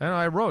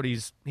I wrote,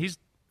 he's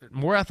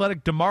more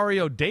athletic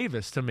Demario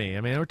Davis to me.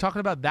 I mean, we're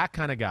talking about that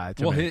kind of guy.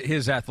 Well,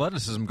 his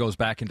athleticism goes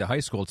back into high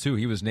school, too.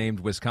 He was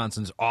named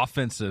Wisconsin's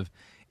offensive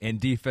and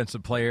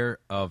defensive player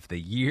of the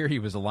year. He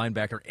was a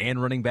linebacker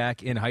and running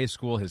back in high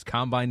school. His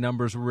combine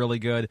numbers were really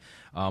good.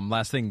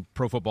 Last thing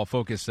Pro Football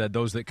Focus said,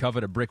 those that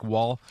covet a brick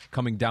wall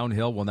coming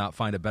downhill will not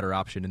find a better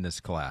option in this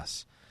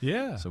class.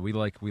 Yeah. So we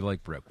like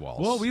brick walls.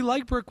 Well, we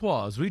like brick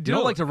walls. We do. You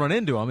don't like to run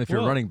into them if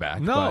you're running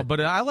back. No,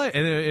 but I like,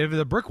 and if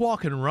the brick wall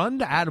can run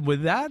to add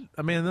with that,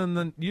 I mean,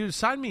 then you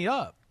sign me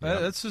up.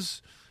 Yeah. That's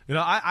just,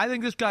 I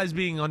think this guy's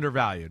being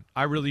undervalued.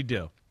 I really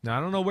do. Now,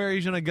 I don't know where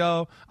he's going to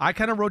go. I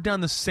kind of wrote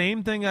down the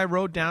same thing I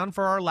wrote down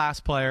for our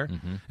last player.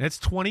 Mm-hmm. It's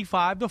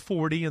 25 to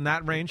 40 in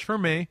that range for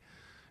me.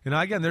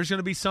 Again, there's going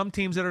to be some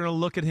teams that are going to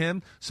look at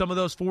him. Some of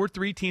those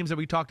 4-3 teams that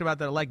we talked about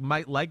that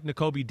might like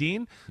Nakobe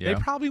Dean, They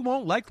probably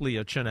won't like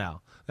Leo Chenal.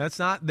 That's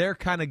not their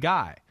kind of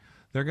guy.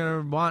 They're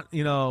going to want,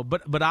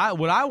 but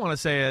what I want to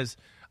say is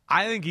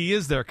I think he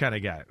is their kind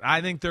of guy.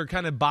 I think they're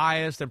kind of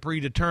biased and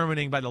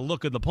predetermining by the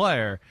look of the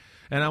player.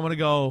 And I want to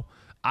go,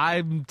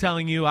 I'm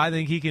telling you, I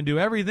think he can do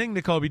everything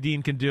Nakobe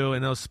Dean can do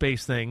in those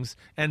space things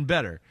and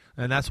better.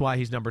 And that's why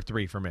he's number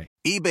 3 for me.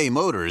 eBay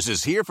Motors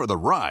is here for the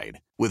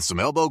ride. With some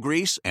elbow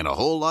grease and a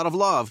whole lot of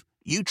love,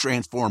 you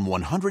transform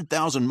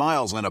 100,000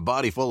 miles and a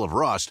body full of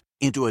rust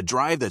into a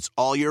drive that's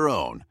all your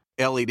own.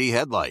 LED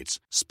headlights,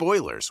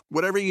 spoilers,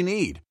 whatever you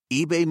need,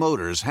 eBay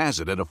Motors has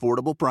it at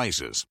affordable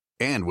prices.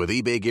 And with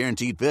eBay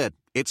Guaranteed Fit,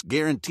 it's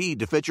guaranteed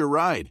to fit your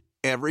ride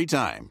every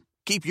time.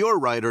 Keep your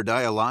ride or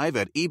die alive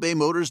at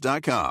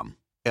ebaymotors.com.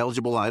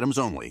 Eligible items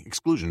only.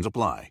 Exclusions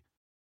apply.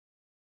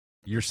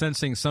 You're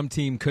sensing some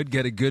team could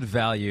get a good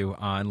value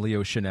on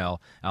Leo Chenal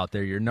out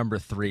there, your number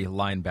 3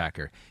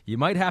 linebacker. You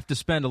might have to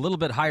spend a little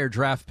bit higher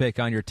draft pick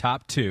on your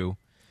top 2.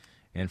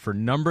 And for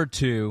number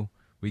 2,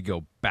 we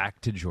go back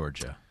to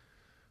Georgia.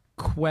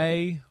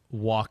 Quay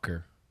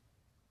Walker.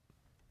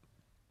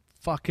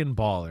 Fucking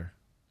baller.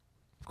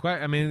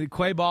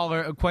 Quay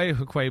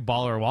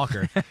Baller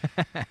Walker.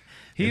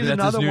 He's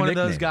another one of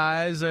those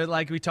guys that,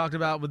 like we talked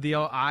about with the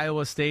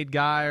Iowa State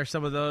guy or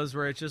some of those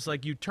where it's just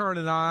like you turn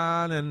it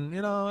on and,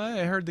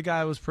 I heard the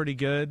guy was pretty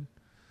good.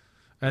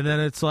 And then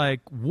it's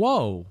like,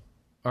 whoa,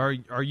 are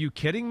you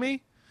kidding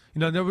me?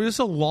 There was just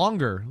a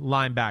longer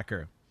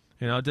linebacker.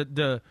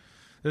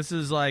 This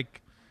is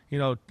like,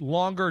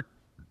 longer,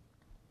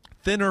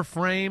 thinner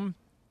frame,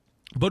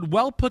 but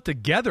well put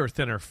together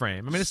thinner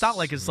frame. I mean, it's not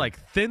like it's like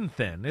thin.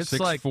 It's 6'4",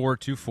 like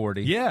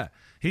 240. Yeah,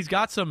 he's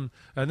got some.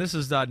 And this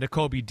is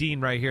Nakobe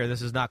Dean right here.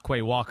 This is not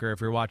Quay Walker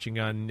if you're watching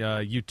on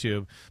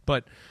YouTube.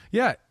 But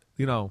yeah,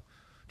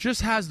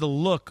 just has the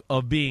look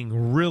of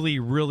being really,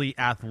 really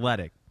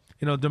athletic.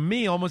 To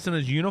me, almost in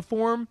his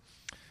uniform,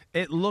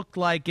 it looked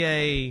like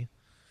a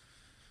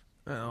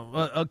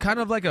kind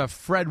of like a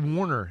Fred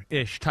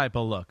Warner-ish type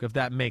of look, if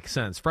that makes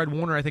sense. Fred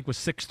Warner, I think, was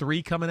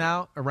 6'3" coming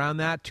out, around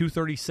that,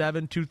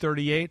 237,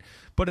 238.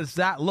 But it's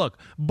that look.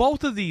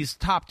 Both of these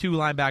top two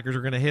linebackers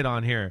are going to hit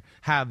on here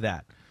have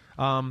that.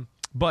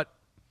 But,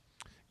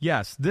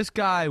 yes, this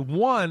guy,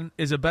 one,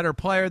 is a better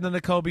player than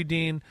Nakobe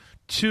Dean.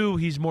 Two,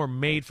 he's more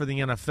made for the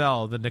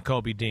NFL than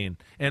Nakobe Dean.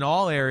 In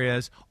all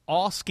areas,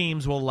 all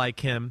schemes will like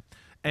him.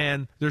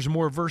 And there's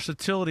more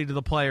versatility to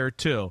the player,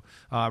 too.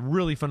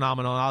 Really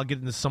phenomenal. I'll get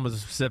into some of the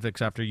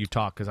specifics after you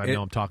talk because I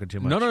know I'm talking too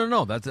much.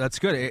 No. That's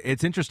good.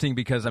 It's interesting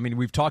because, I mean,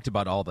 we've talked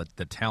about all the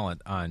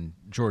talent on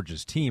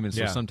Georgia's team, and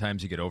so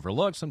sometimes you get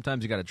overlooked.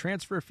 Sometimes you got to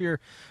transfer if you're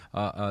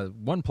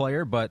one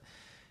player. But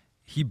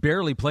he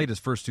barely played his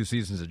first 2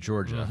 seasons at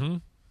Georgia. Mm-hmm.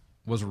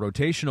 Was a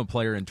rotational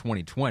player in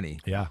 2020.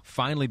 Yeah.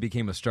 Finally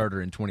became a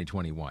starter in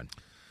 2021.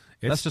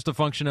 That's just a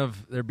function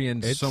of there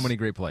being so many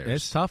great players.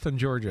 It's tough in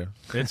Georgia.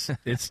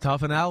 It's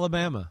tough in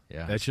Alabama.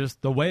 Yeah. That's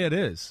just the way it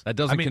is. That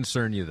doesn't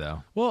concern you,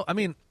 though. Well, I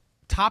mean,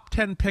 top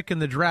 10 pick in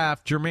the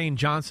draft, Jermaine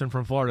Johnson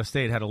from Florida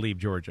State had to leave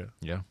Georgia.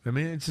 Yeah. I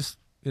mean, it's just,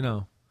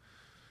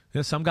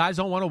 some guys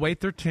don't want to wait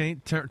their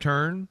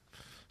turn.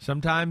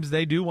 Sometimes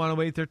they do want to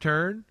wait their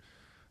turn.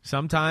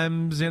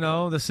 Sometimes,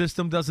 the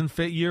system doesn't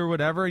fit you or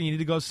whatever, and you need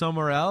to go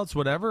somewhere else,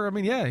 whatever. I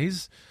mean, yeah,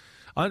 he's,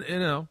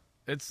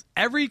 it's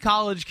every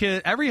college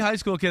kid, every high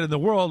school kid in the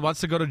world wants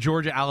to go to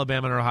Georgia,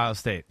 Alabama, and Ohio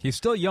State. He's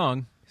still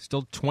young. He's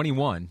still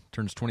 21.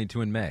 Turns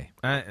 22 in May.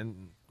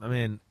 And I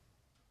mean,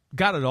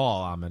 got it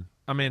all, Amin.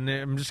 I mean,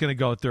 I'm just going to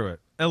go through it.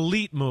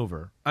 Elite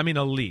mover. I mean,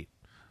 elite.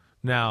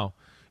 Now,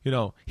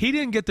 he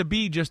didn't get to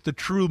be just the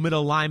true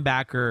middle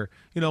linebacker.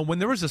 When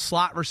there was a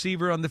slot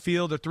receiver on the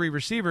field or 3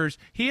 receivers,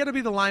 he had to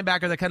be the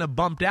linebacker that kind of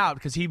bumped out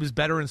because he was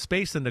better in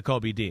space than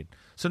Nakobe Dean.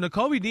 So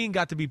Nakobe Dean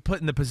got to be put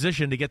in the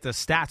position to get the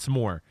stats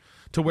more,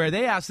 to where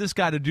they asked this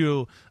guy to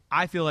do,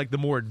 I feel like, the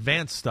more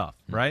advanced stuff,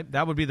 right?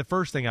 That would be the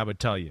first thing I would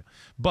tell you.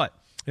 But,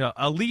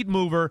 elite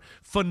mover,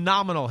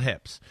 phenomenal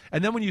hips.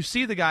 And then when you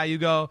see the guy, you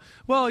go,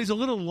 well, he's a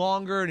little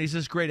longer and he's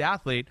this great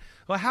athlete.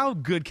 Well, how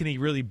good can he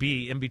really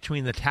be in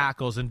between the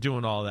tackles and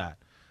doing all that?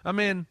 I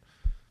mean,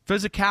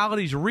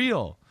 physicality's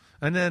real.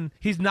 And then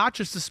he's not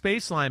just a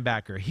space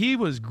linebacker. He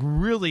was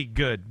really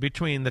good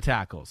between the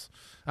tackles.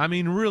 I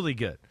mean, really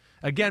good.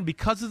 Again,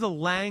 because of the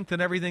length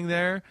and everything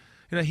there,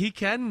 he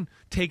can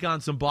take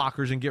on some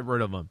blockers and get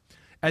rid of them.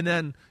 And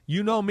then,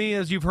 me,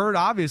 as you've heard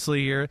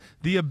obviously here,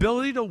 the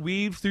ability to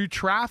weave through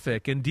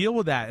traffic and deal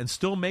with that and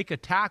still make a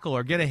tackle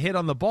or get a hit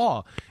on the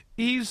ball.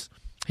 He's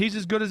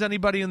as good as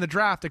anybody in the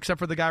draft, except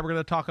for the guy we're going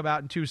to talk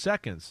about in 2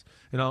 seconds.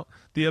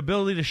 The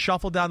ability to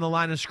shuffle down the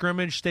line of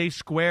scrimmage, stay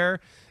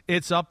square,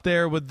 it's up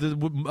there with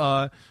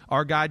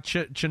our guy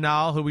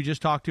Chenal, who we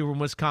just talked to from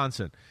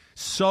Wisconsin.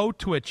 So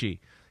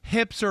twitchy.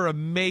 Hips are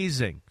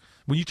amazing.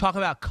 When you talk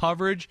about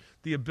coverage,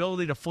 the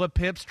ability to flip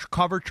hips,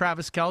 cover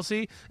Travis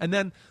Kelce, and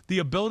then the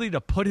ability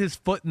to put his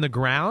foot in the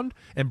ground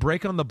and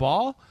break on the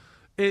ball,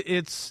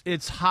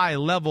 it's high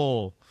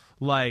level,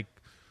 like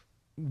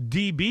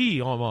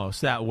DB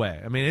almost that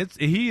way. I mean,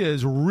 he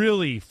is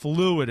really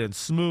fluid and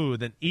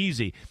smooth and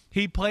easy.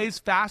 He plays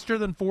faster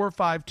than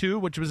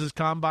 4.52, which was his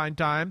combine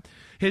time.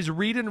 His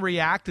read and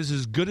react is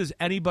as good as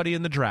anybody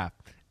in the draft.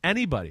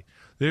 Anybody.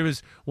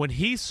 When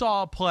he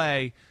saw a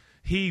play,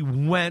 he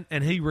went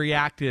and he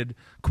reacted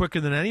quicker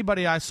than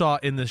anybody I saw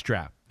in this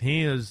draft.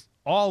 He is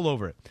all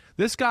over it.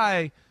 This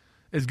guy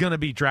is going to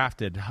be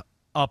drafted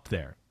up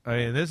there. I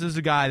mean, this is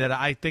a guy that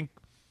I think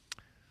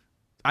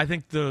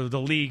the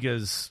league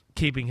is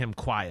keeping him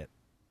quiet.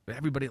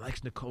 Everybody likes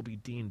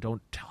Nakobe Dean.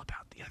 Don't tell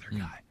about the other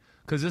guy.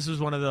 Because this is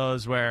one of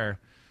those where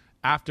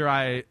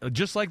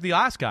just like the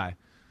last guy,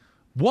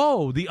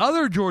 whoa, the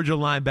other Georgia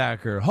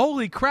linebacker,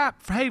 holy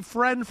crap, hey,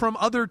 friend from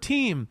other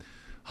team.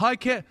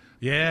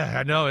 Yeah,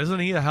 I know. Isn't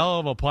he a hell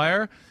of a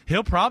player?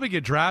 He'll probably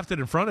get drafted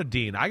in front of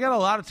Dean. I got a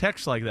lot of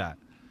texts like that.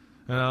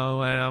 And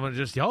I'm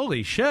just,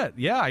 holy shit.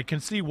 Yeah, I can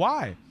see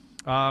why.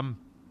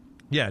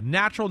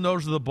 Natural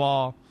nose of the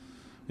ball.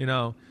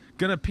 Going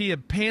to be a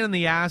pain in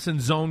the ass in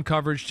zone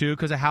coverage, too,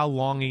 because of how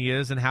long he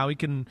is and how he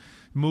can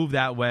move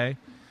that way.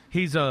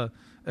 He's a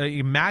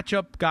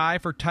matchup guy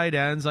for tight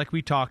ends, like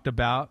we talked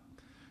about.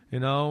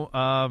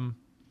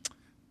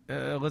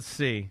 Let's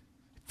see.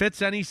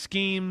 Fits any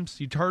schemes.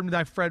 You heard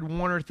that Fred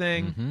Warner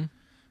thing,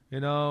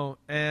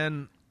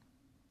 and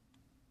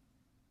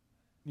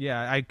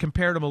I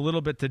compared him a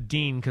little bit to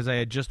Dean because I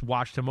had just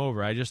watched him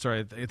over. I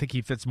think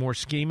he fits more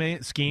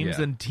schemes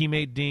than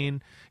teammate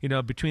Dean.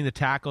 Between the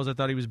tackles, I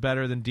thought he was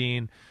better than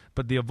Dean.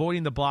 But the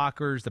avoiding the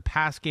blockers, the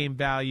pass game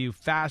value,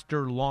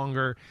 faster,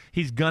 longer.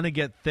 He's gonna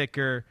get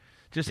thicker.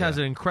 Just has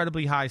an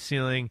incredibly high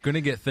ceiling. Going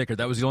to get thicker.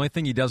 That was the only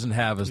thing he doesn't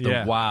have is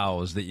the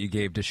wows that you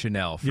gave to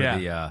Chanel for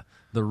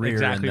the rear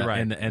exactly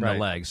and the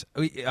legs.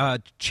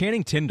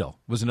 Channing Tindall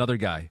was another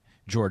guy,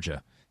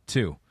 Georgia,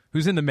 too,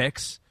 who's in the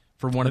mix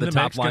for one of the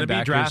top linebackers. Going to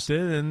be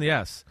drafted, and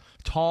yes,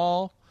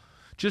 tall,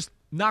 just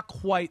not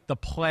quite the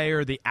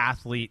player, the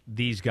athlete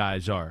these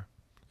guys are.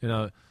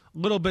 A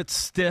little bit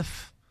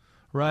stiff,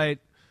 right?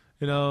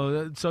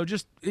 So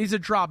just he's a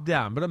drop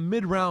down, but a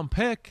mid-round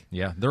pick.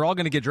 Yeah, they're all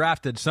going to get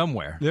drafted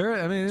somewhere.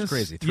 It's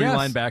crazy. Three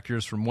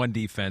linebackers from one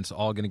defense,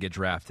 all going to get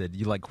drafted.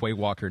 You like Quay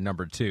Walker,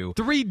 number 2.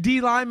 3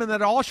 D linemen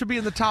that all should be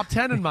in the top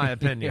 10, in my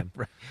opinion.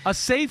 Right. A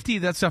safety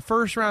that's a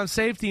first-round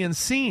safety and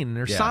sign.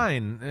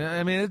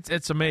 I mean,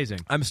 it's amazing.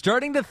 I'm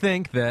starting to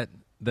think that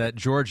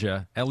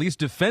Georgia, at least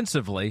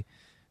defensively,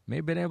 may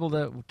have been able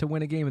to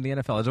win a game in the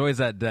NFL. There's always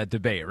that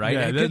debate, right?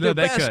 Yeah,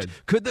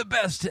 could the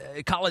best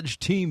college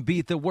team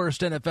beat the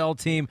worst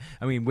NFL team?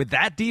 I mean, with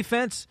that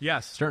defense,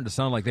 yes, starting to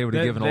sound like they would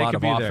have given a lot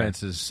of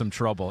offenses some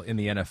trouble in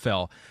the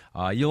NFL.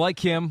 You like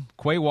him,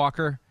 Quay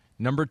Walker,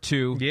 number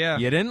 2. Yeah.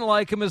 You didn't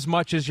like him as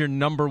much as your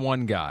number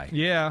 1 guy.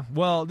 Yeah.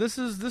 Well, this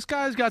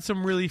guy's got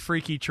some really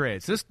freaky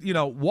traits.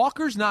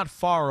 Walker's not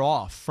far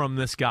off from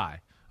this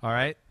guy. All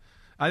right.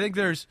 I think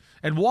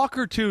and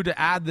Walker, too, to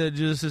add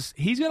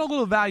he's got a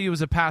little value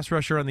as a pass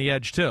rusher on the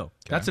edge, too. Okay.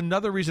 That's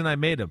another reason I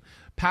made him.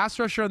 Pass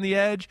rusher on the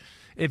edge,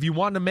 if you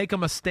wanted to make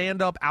him a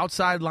stand-up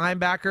outside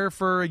linebacker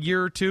for a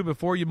year or two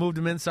before you moved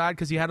him inside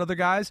because he had other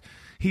guys,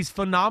 he's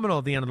phenomenal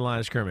at the end of the line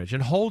of scrimmage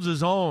and holds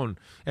his own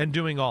and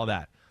doing all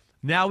that.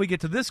 Now we get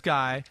to this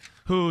guy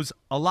who's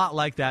a lot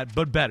like that,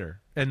 but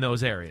better in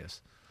those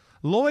areas.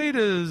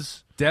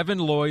 Devin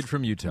Lloyd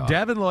from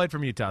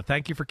Utah.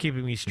 Thank you for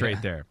keeping me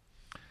straight there.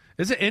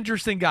 This is an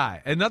interesting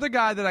guy. Another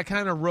guy that I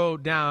kind of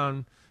wrote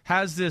down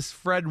has this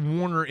Fred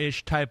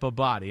Warner-ish type of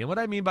body. And what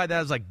I mean by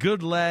that is like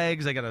good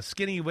legs, they got a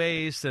skinny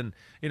waist and,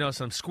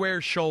 some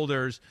square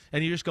shoulders.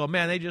 And you just go,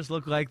 man, they just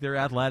look like they're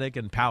athletic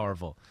and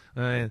powerful.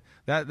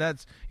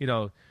 That's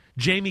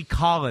Jamie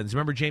Collins.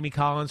 Remember Jamie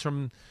Collins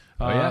from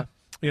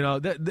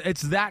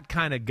it's that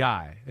kind of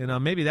guy.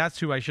 Maybe that's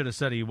who I should have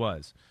said he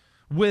was.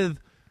 With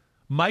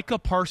Micah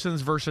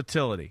Parsons'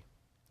 versatility.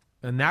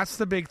 And that's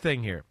the big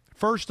thing here.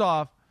 First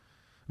off,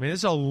 this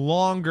is a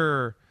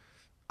longer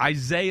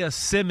Isaiah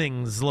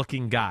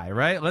Simmons-looking guy,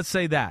 right? Let's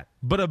say that.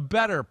 But a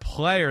better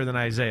player than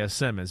Isaiah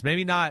Simmons.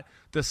 Maybe not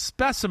the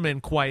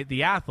specimen quite,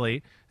 the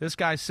athlete. This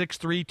guy's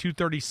 6'3",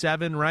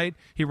 237, right?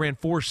 He ran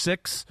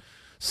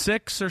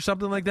 4.66 or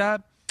something like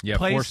that. Yeah,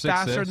 plays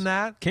faster than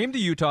that. Came to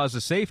Utah as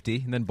a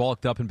safety and then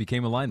bulked up and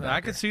became a linebacker.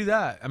 I could see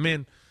that. I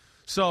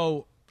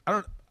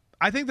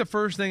think the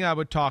first thing I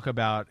would talk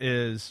about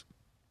is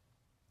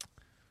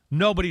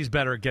nobody's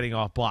better at getting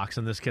off blocks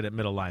than this kid at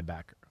middle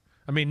linebacker.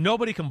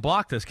 Nobody can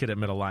block this kid at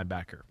middle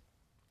linebacker.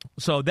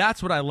 So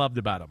that's what I loved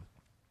about him.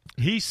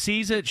 He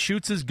sees it,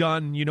 shoots his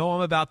gun. You know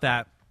I'm about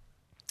that.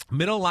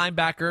 Middle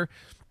linebacker,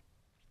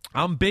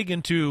 I'm big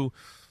into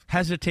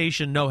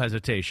hesitation, no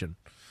hesitation.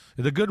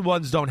 The good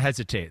ones don't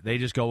hesitate. They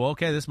just go,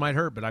 okay, this might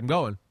hurt, but I'm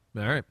going.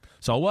 All right.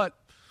 So what?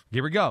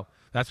 Here we go.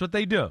 That's what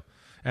they do.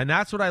 And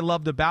that's what I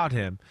loved about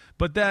him.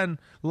 But then,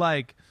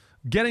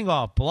 getting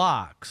off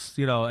blocks,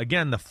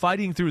 again, the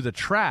fighting through the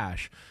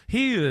trash,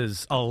 he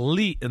is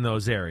elite in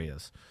those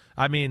areas.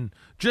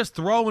 Just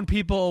throwing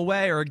people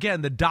away, or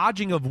again, the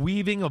dodging of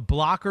weaving of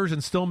blockers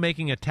and still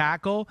making a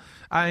tackle,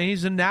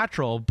 he's a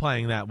natural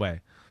playing that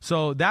way.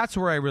 So that's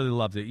where I really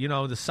loved it.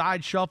 The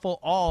side shuffle,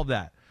 all of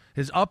that.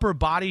 His upper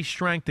body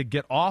strength to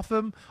get off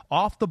him,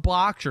 off the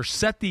blocks, or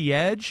set the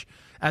edge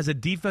as a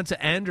defensive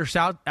end or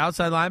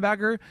outside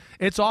linebacker,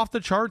 it's off the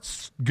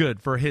charts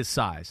good for his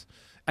size.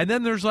 And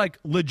then there's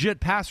legit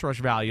pass rush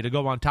value to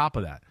go on top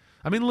of that.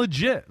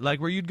 Legit,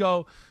 where you'd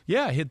go,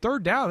 yeah, hit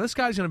third down. This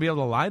guy's going to be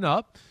able to line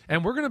up,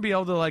 and we're going to be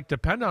able to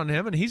depend on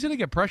him, and he's going to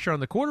get pressure on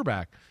the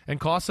quarterback and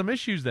cause some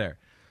issues there.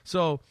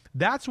 So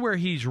that's where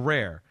he's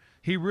rare.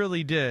 He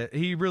really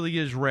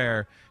is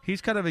rare. He's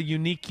kind of a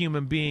unique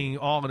human being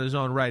all in his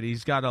own right.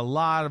 He's got a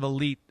lot of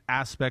elite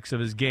aspects of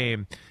his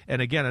game.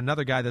 And again,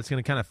 another guy that's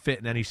going to kind of fit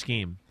in any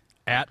scheme.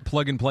 At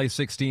Plug and Play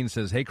 16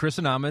 says, hey, Chris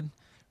and Ahmed,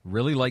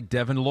 really like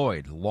Devin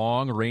Lloyd.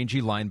 Long,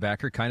 rangy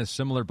linebacker, kind of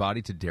similar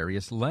body to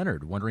Darius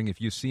Leonard. Wondering if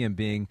you see him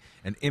being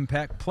an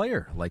impact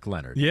player like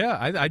Leonard. Yeah,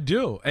 I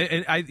do.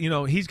 And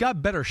he's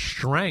got better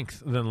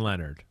strength than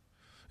Leonard.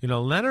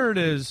 Leonard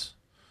is...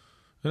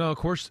 of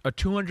course, a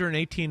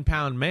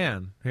 218-pound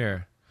man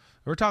here.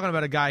 We're talking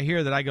about a guy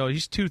here that I go,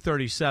 he's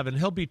 237.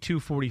 He'll be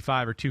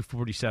 245 or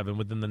 247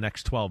 within the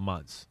next 12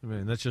 months.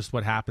 That's just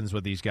what happens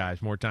with these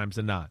guys more times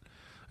than not.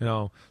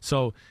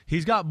 So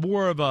he's got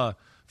more of a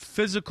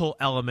physical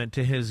element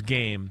to his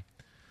game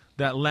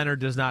that Leonard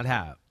does not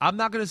have. I'm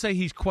not going to say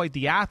he's quite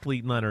the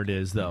athlete Leonard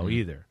is, though,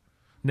 either.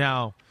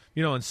 Now,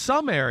 in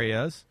some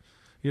areas,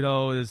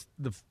 in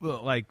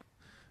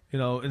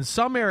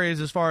some areas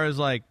as far as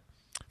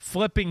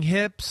flipping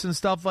hips and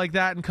stuff like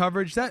that in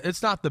coverage, that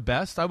it's not the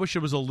best. I wish it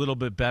was a little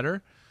bit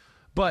better.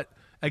 But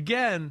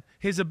again,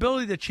 his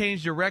ability to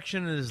change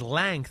direction and his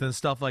length and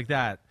stuff like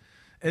that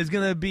is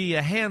going to be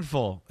a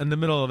handful in the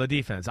middle of a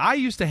defense. I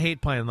used to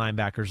hate playing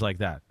linebackers like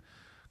that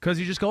because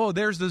you just go, oh,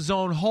 there's the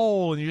zone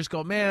hole, and you just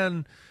go,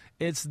 man,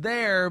 it's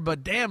there,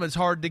 but damn, it's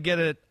hard to get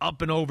it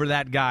up and over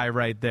that guy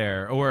right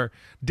there. Or,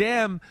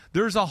 damn,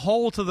 there's a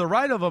hole to the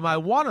right of him. I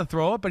want to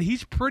throw it, but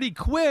he's pretty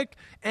quick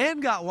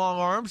and got long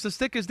arms to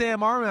stick his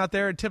damn arm out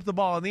there and tip the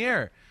ball in the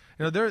air.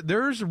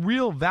 There's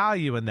real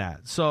value in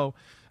that. So,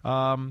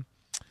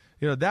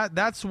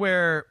 that's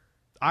where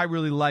I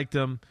really liked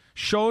him.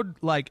 Showed,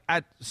 like,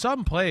 at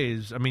some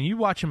plays, I mean, you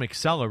watch him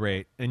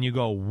accelerate, and you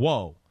go,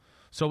 whoa.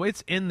 So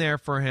it's in there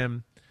for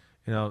him.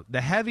 You know,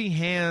 the heavy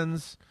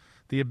hands,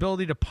 the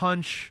ability to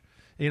punch,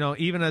 you know,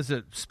 even as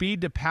a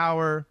speed to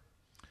power,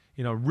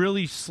 you know,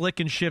 really slick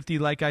and shifty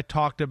like I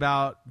talked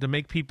about to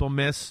make people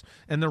miss.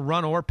 And the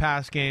run or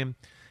pass game,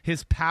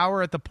 his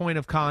power at the point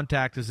of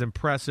contact is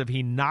impressive.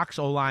 He knocks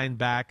O-line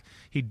back.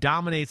 He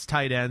dominates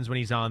tight ends when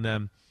he's on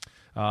them.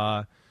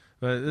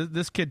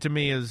 This kid to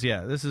me is,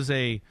 this is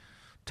a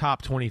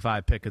top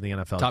 25 pick of the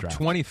NFL Top draft.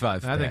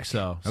 25 I think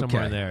so.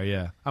 Somewhere Okay. in there,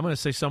 yeah. I'm going to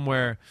say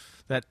somewhere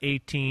that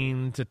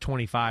 18 to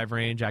 25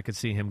 range, I could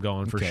see him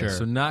going for sure.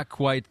 So not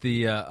quite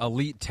the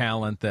elite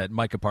talent that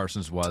Micah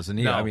Parsons was.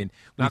 And No, I mean,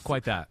 not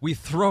quite that. We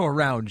throw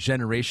around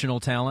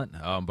generational talent,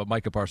 but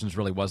Micah Parsons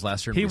really was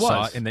last year. He we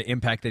saw was. it in the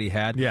impact that he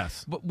had.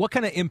 Yes. But what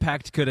kind of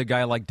impact could a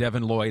guy like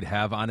Devin Lloyd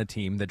have on a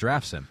team that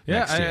drafts him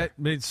next year?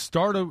 I mean,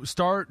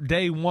 start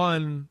day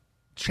one,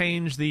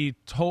 change the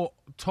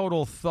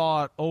total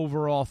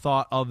overall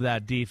thought of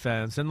that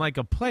defense, and like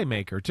a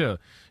playmaker too.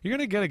 You're going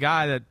to get a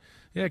guy that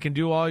can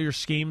do all your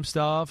scheme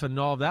stuff and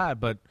all of that,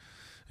 but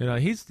you know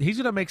he's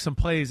going to make some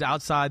plays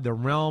outside the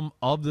realm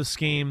of the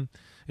scheme.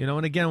 You know,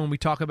 and again, when we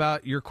talk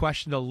about your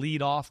question to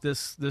lead off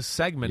this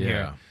segment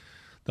here,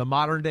 the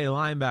modern day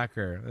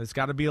linebacker, it's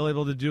got to be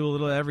able to do a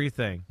little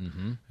everything.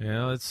 Mm-hmm. You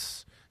know,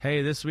 it's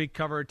this week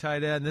cover a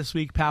tight end, this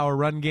week power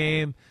run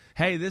game.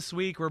 Hey, this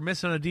week we're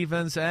missing a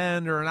defense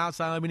end or an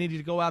outside line. We need you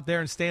to go out there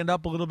and stand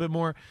up a little bit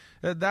more.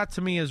 That,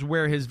 to me, is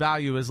where his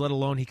value is, let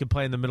alone he can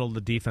play in the middle of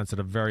the defense at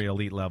a very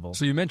elite level.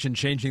 So you mentioned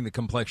changing the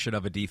complexion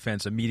of a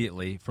defense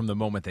immediately from the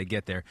moment they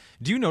get there.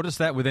 Do you notice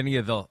that with any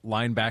of the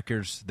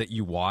linebackers that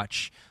you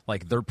watch,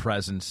 like their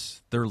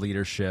presence, their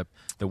leadership,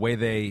 the way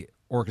they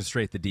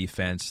orchestrate the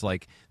defense,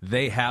 like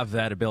they have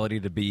that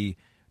ability to be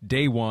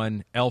day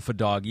one alpha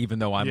dog, even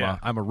though I'm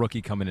a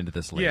rookie coming into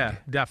this league? Yeah,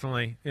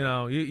 definitely. You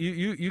know,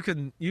 you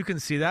can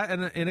see that,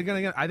 and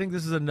again, I think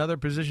this is another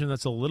position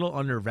that's a little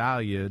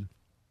undervalued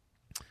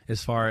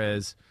as far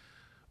as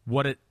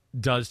what it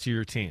does to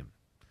your team.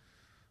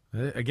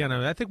 Again,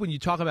 I think when you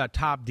talk about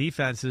top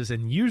defenses,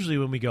 and usually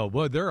when we go,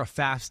 well, they're a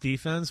fast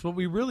defense, what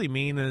we really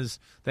mean is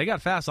they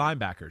got fast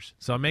linebackers,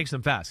 so it makes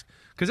them fast.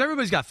 Because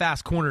everybody's got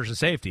fast corners and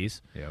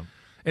safeties. Yeah.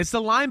 It's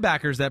the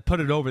linebackers that put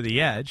it over the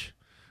edge.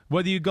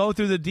 Whether you go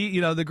through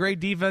the great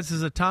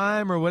defenses of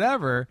time or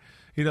whatever,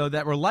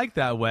 that were like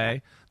that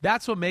way,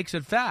 that's what makes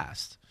it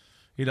fast.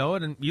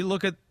 And you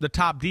look at the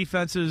top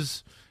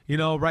defenses,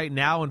 right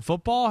now in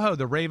football.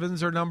 The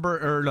Ravens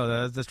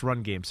are that's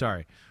run game.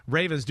 Sorry,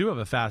 Ravens do have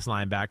a fast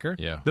linebacker.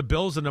 Yeah. The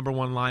Bills are number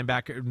one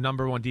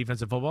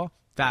defense in football,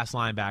 fast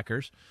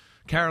linebackers.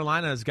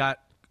 Carolina has got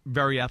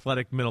very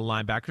athletic middle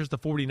linebackers. The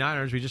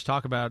 49ers, we just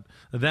talked about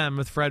them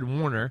with Fred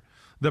Warner.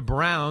 The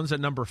Browns at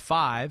number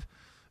 5.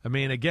 I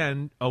mean,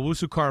 again,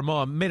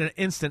 Owusu-Koramoah made an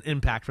instant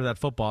impact for that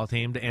football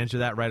team, to answer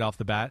that right off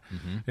the bat.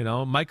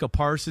 Mm-hmm. Micah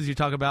Parsons, you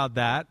talk about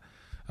that.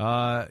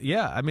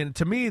 I mean,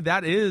 to me,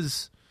 that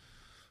is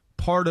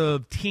part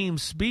of team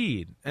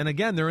speed. And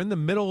again, they're in the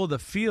middle of the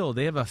field.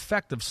 They have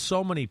effect of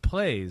so many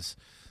plays.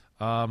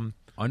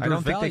 I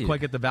don't think they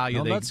quite get the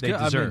value they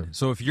deserve. I mean,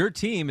 so if your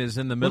team is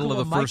in the middle of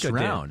the first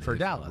round for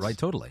Dallas, right?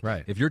 Totally,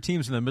 right. If your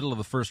team's in the middle of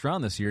the first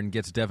round this year and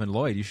gets Devin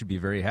Lloyd, you should be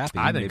very happy.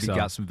 I think maybe so.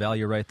 Got some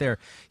value right there.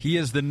 He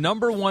is the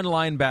number 1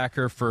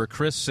 linebacker for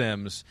Chris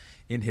Sims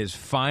in his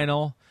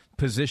final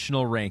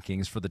positional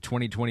rankings for the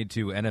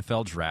 2022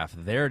 NFL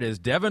Draft. There it is.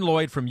 Devin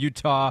Lloyd from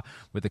Utah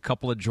with a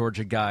couple of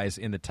Georgia guys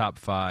in the top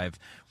 5.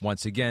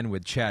 Once again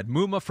with Chad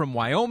Muma from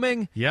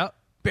Wyoming. Yep.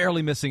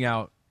 Barely missing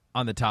out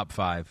on the top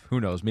 5.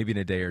 Who knows? Maybe in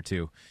a day or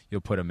two you'll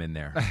put him in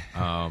there.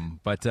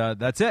 But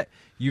that's it.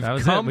 You've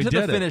come to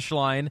the finish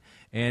line,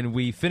 and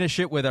we finish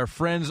it with our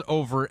friends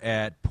over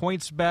at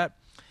PointsBet.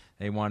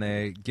 They want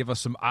to give us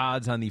some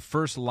odds on the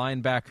first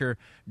linebacker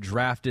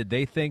drafted.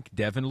 They think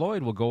Devin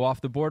Lloyd will go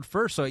off the board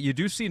first. So you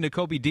do see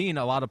Nakobe Dean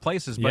a lot of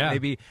places, but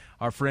maybe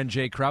our friend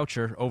Jay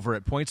Croucher over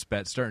at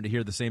PointsBet starting to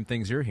hear the same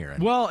things you're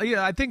hearing. Well,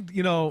 yeah, I think,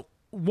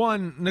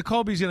 one,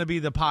 Nakobe's going to be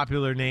the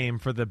popular name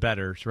for the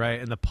bettors, right,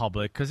 and the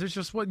public, because it's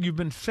just what you've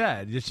been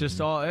fed. It's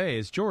just all, hey,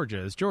 it's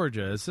Georgia,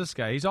 it's this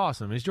guy, he's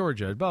awesome, he's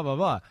Georgia, blah, blah,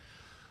 blah.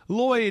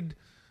 Lloyd,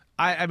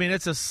 I mean,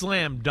 it's a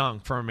slam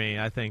dunk for me,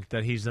 I think,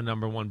 that he's the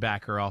number 1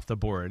 backer off the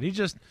board. He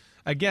just,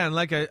 again,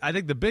 I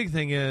think the big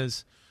thing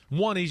is,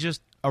 1, he's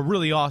just a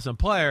really awesome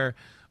player,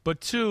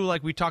 but 2,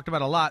 like we talked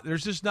about a lot,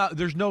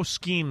 there's no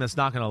scheme that's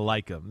not going to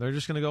like him. They're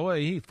just going to go,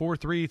 hey, he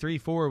 4-3,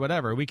 3-4,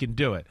 whatever, we can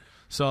do it.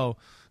 So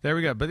there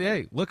we go. But,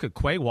 hey, look at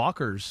Quay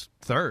Walker's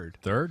third.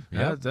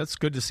 Yeah. That's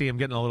good to see him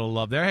getting a little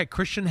love there. Hey,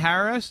 Christian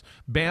Harris,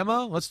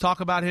 Bama, let's talk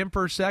about him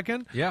for a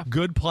second. Yeah.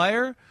 Good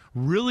player,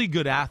 really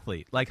good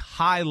athlete, like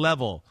high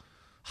level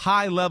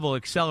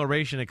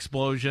acceleration,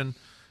 explosion.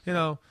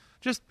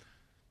 Just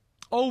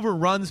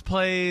overruns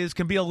plays,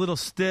 can be a little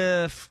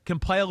stiff, can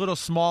play a little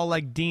small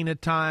like Dean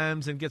at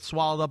times and get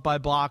swallowed up by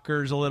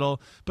blockers a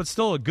little, but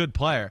still a good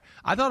player.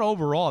 I thought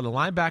overall the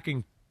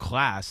linebacking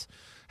class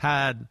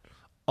had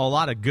a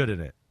lot of good in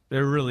it. It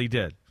really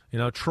did.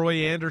 Troy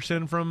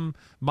Anderson from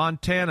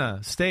Montana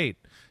State.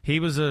 He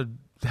was a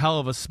hell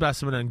of a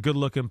specimen and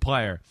good-looking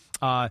player.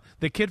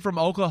 The kid from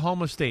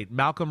Oklahoma State,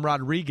 Malcolm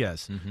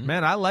Rodriguez.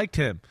 Man, I liked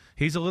him.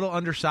 He's a little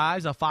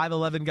undersized, a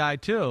 5'11 guy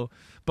too.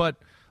 But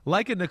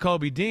like a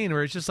Nakobe Dean,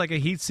 where it's just like a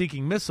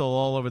heat-seeking missile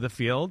all over the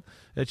field,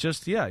 it's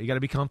just, you got to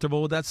be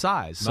comfortable with that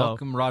size.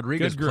 Malcolm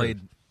Rodriguez good group. played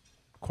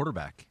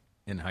quarterback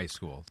in high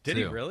school. Did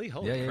too. he really?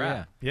 Holy yeah,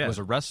 crap. Yeah. Was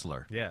a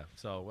wrestler. Yeah,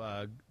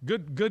 so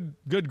good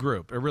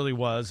group. It really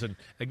was. And,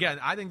 again,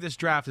 I think this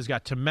draft has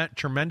got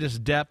tremendous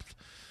depth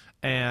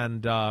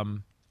and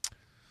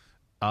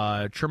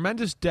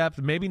tremendous depth,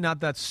 maybe not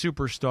that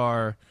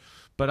superstar,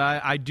 but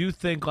I do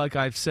think, like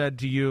I've said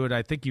to you, and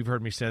I think you've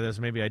heard me say this,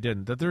 maybe I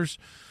didn't, that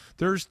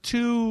there's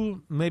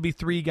 2, maybe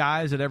 3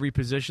 guys at every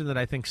position that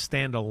I think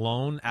stand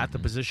alone at the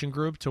position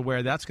group to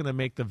where that's going to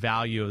make the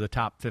value of the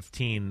top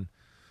 15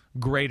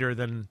 greater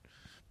than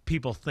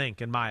people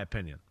think, in my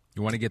opinion.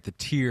 You want to get the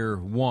tier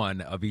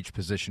 1 of each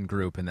position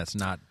group, and that's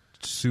not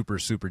super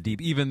deep,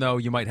 even though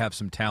you might have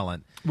some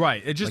talent.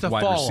 Right. It's just like a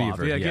wide fall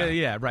receiver. off.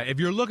 Yeah, right. If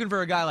you're looking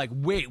for a guy like,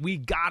 wait, we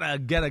got to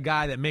get a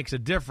guy that makes a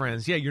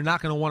difference, you're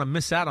not going to want to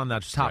miss out on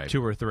that top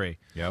 2 or 3.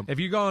 Yep. If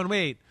you're going,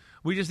 wait,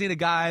 we just need a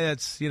guy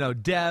that's,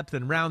 depth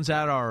and rounds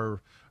out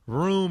our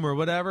room or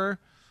whatever,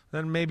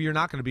 then maybe you're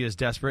not going to be as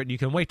desperate and you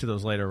can wait to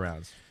those later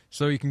rounds.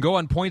 So you can go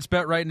on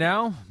PointsBet right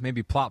now,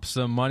 maybe plop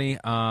some money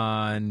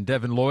on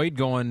Devin Lloyd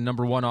going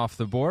number 1 off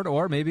the board,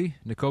 or maybe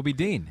Nakobe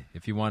Dean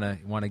if you want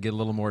to get a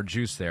little more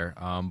juice there.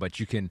 But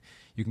you can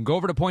go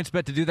over to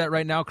PointsBet to do that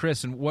right now,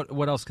 Chris. And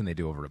what else can they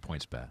do over at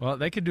PointsBet? Well,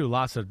 they could do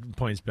lots of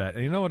PointsBet.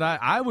 And you know what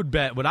I would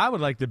bet? What I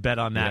would like to bet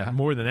on that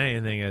more than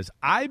anything is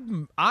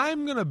I'm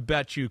going to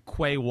bet you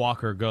Quay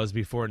Walker goes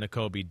before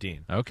Nakobe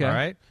Dean. Okay. All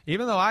right?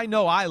 Even though I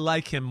know I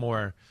like him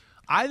more,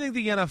 I think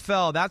the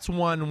NFL, that's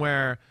one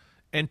where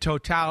in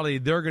totality,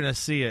 they're going to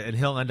see it, and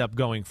he'll end up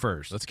going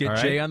first. Let's get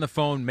Jay on the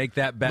phone, make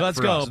that bet Let's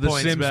for go, us. The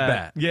Sims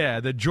bet. Yeah,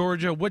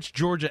 which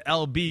Georgia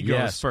LB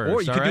goes first.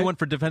 Or you could do one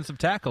for defensive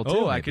tackle, too.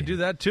 Oh, I could do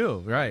that,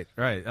 too. Right.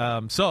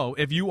 So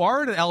if you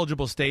are in an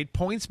eligible state,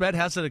 PointsBet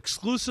has an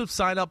exclusive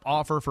sign-up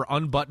offer for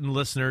unbuttoned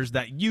listeners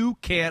that you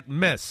can't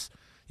miss.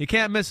 You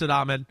can't miss it,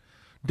 Ahmed.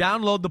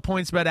 Download the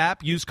PointsBet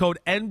app. Use code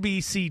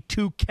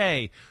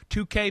NBC2K.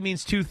 2K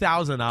means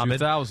 2000, Ahmed.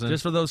 2000.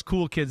 Just for those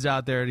cool kids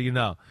out there,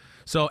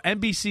 So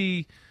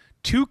NBC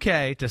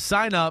 2K to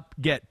sign up,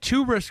 get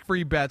 2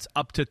 risk-free bets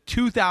up to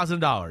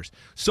 $2,000.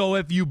 So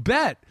if you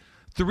bet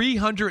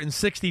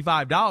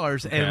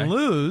 $365 and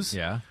lose,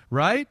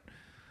 right,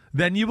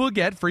 then you will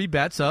get free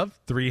bets of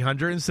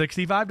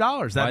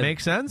 $365. That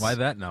makes sense? Why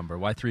that number?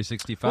 Why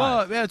 365?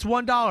 Well, it's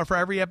 $1 for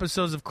every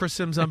episode of Chris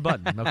Sims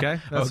Unbuttoned, okay?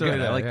 That's good.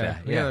 I like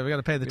that. Yeah. We got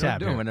to pay the tab.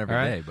 We don't do one every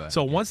day. But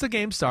so once the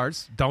game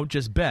starts, don't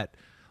just bet.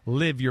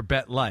 Live your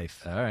bet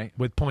life. All right.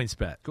 With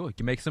PointsBet. Cool. You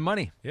can make some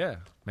money. Yeah.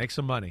 Make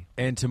some money.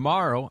 And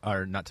tomorrow,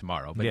 or not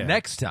tomorrow, but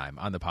next time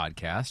on the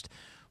podcast,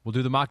 we'll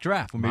do the mock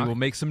draft. We'll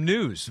make some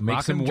news,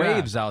 make some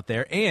waves out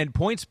there, and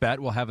PointsBet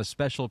will have a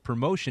special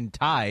promotion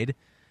tied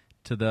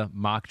to the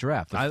mock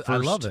draft. The I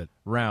love it.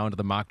 Round of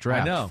the mock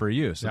draft for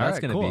you. So that's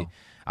going to be,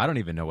 I don't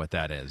even know what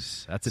that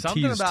is. That's a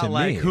something tease about to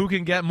like me. Who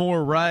can get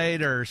more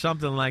right or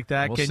something like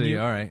that. We'll can see. You?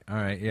 All right.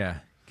 Yeah.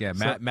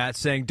 Matt's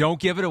saying don't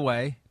give it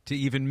away to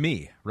even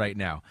me right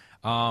now.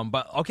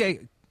 But okay,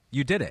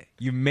 you did it.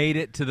 You made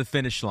it to the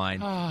finish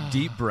line.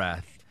 Deep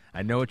breath.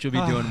 I know what you'll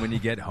be doing when you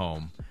get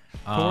home.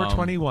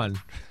 421.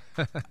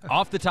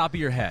 Off the top of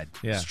your head,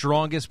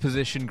 strongest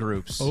position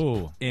groups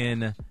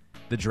in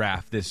the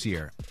draft this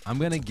year. I'm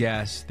going to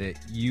guess that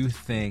you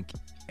think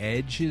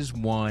edge is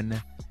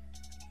 1,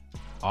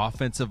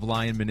 offensive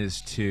lineman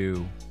is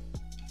 2,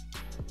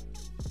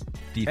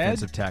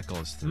 defensive tackle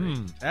is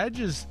 3.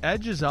 Edge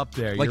is up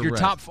there. Like You're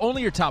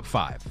only your top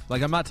 5.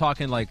 Like I'm not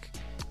talking like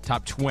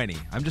top 20.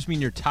 I'm just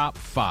mean your top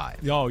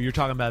 5. Oh, you're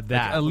talking about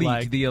that.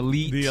 Like the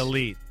elite. The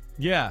elite.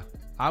 Yeah.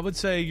 I would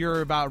say you're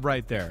about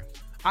right there.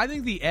 I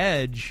think the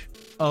edge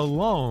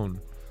alone,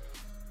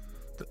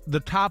 the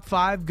top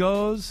 5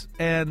 goes,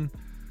 and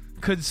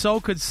could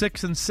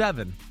 6 and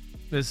 7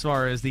 as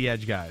far as the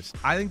edge guys.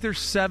 I think there's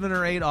 7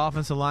 or 8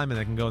 offensive linemen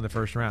that can go in the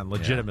first round,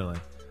 legitimately.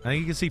 I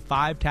think you can see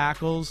 5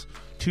 tackles,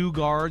 2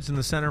 guards in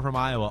the center from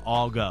Iowa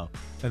all go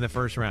in the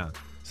first round.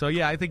 So,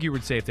 yeah, I think you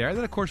would safe there. And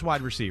then, of course,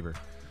 wide receiver.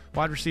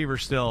 Wide receiver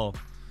still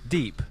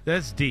deep.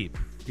 That's deep,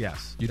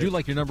 yes. You do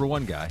like your number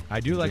 1 guy.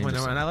 I do like my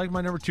number, and I like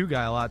my number 2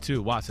 guy a lot,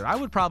 too, Watson. I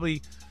would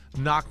probably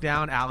knock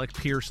down Alec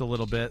Pierce a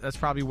little bit. That's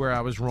probably where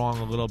I was wrong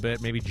a little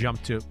bit. Maybe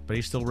jump to, but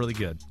he's still really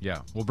good. Yeah.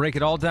 We'll break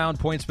it all down.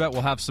 PointsBet.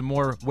 We'll have some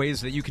more ways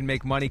that you can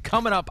make money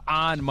coming up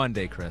on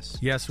Monday, Chris.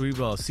 Yes, we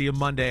will. See you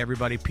Monday,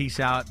 everybody. Peace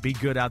out. Be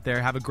good out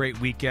there. Have a great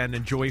weekend.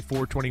 Enjoy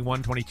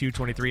 4/21, 22,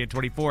 23, and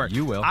 24.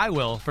 You will. I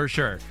will, for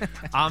sure.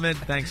 Ahmed,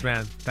 thanks,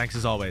 man. Thanks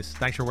as always.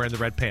 Thanks for wearing the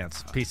red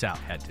pants. Peace out.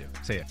 Had to.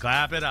 See ya.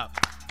 Clap it up.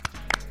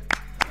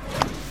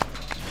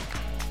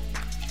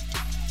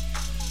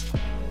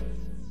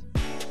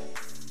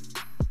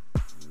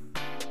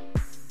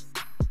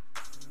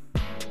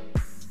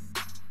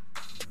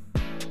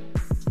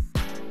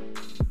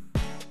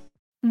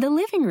 The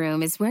living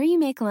room is where you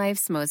make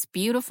life's most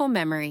beautiful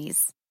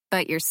memories.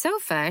 But your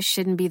sofa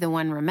shouldn't be the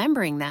one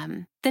remembering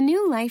them. The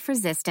new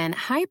life-resistant,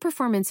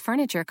 high-performance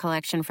furniture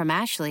collection from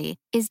Ashley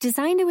is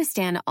designed to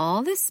withstand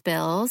all the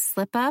spills,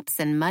 slip-ups,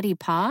 and muddy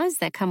paws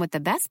that come with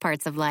the best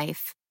parts of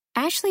life.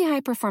 Ashley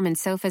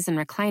high-performance sofas and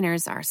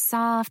recliners are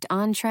soft,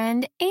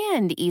 on-trend,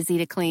 and easy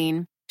to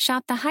clean.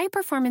 Shop the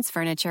high-performance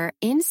furniture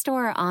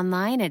in-store or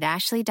online at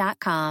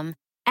ashley.com.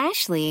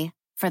 Ashley,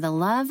 for the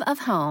love of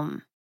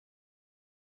home.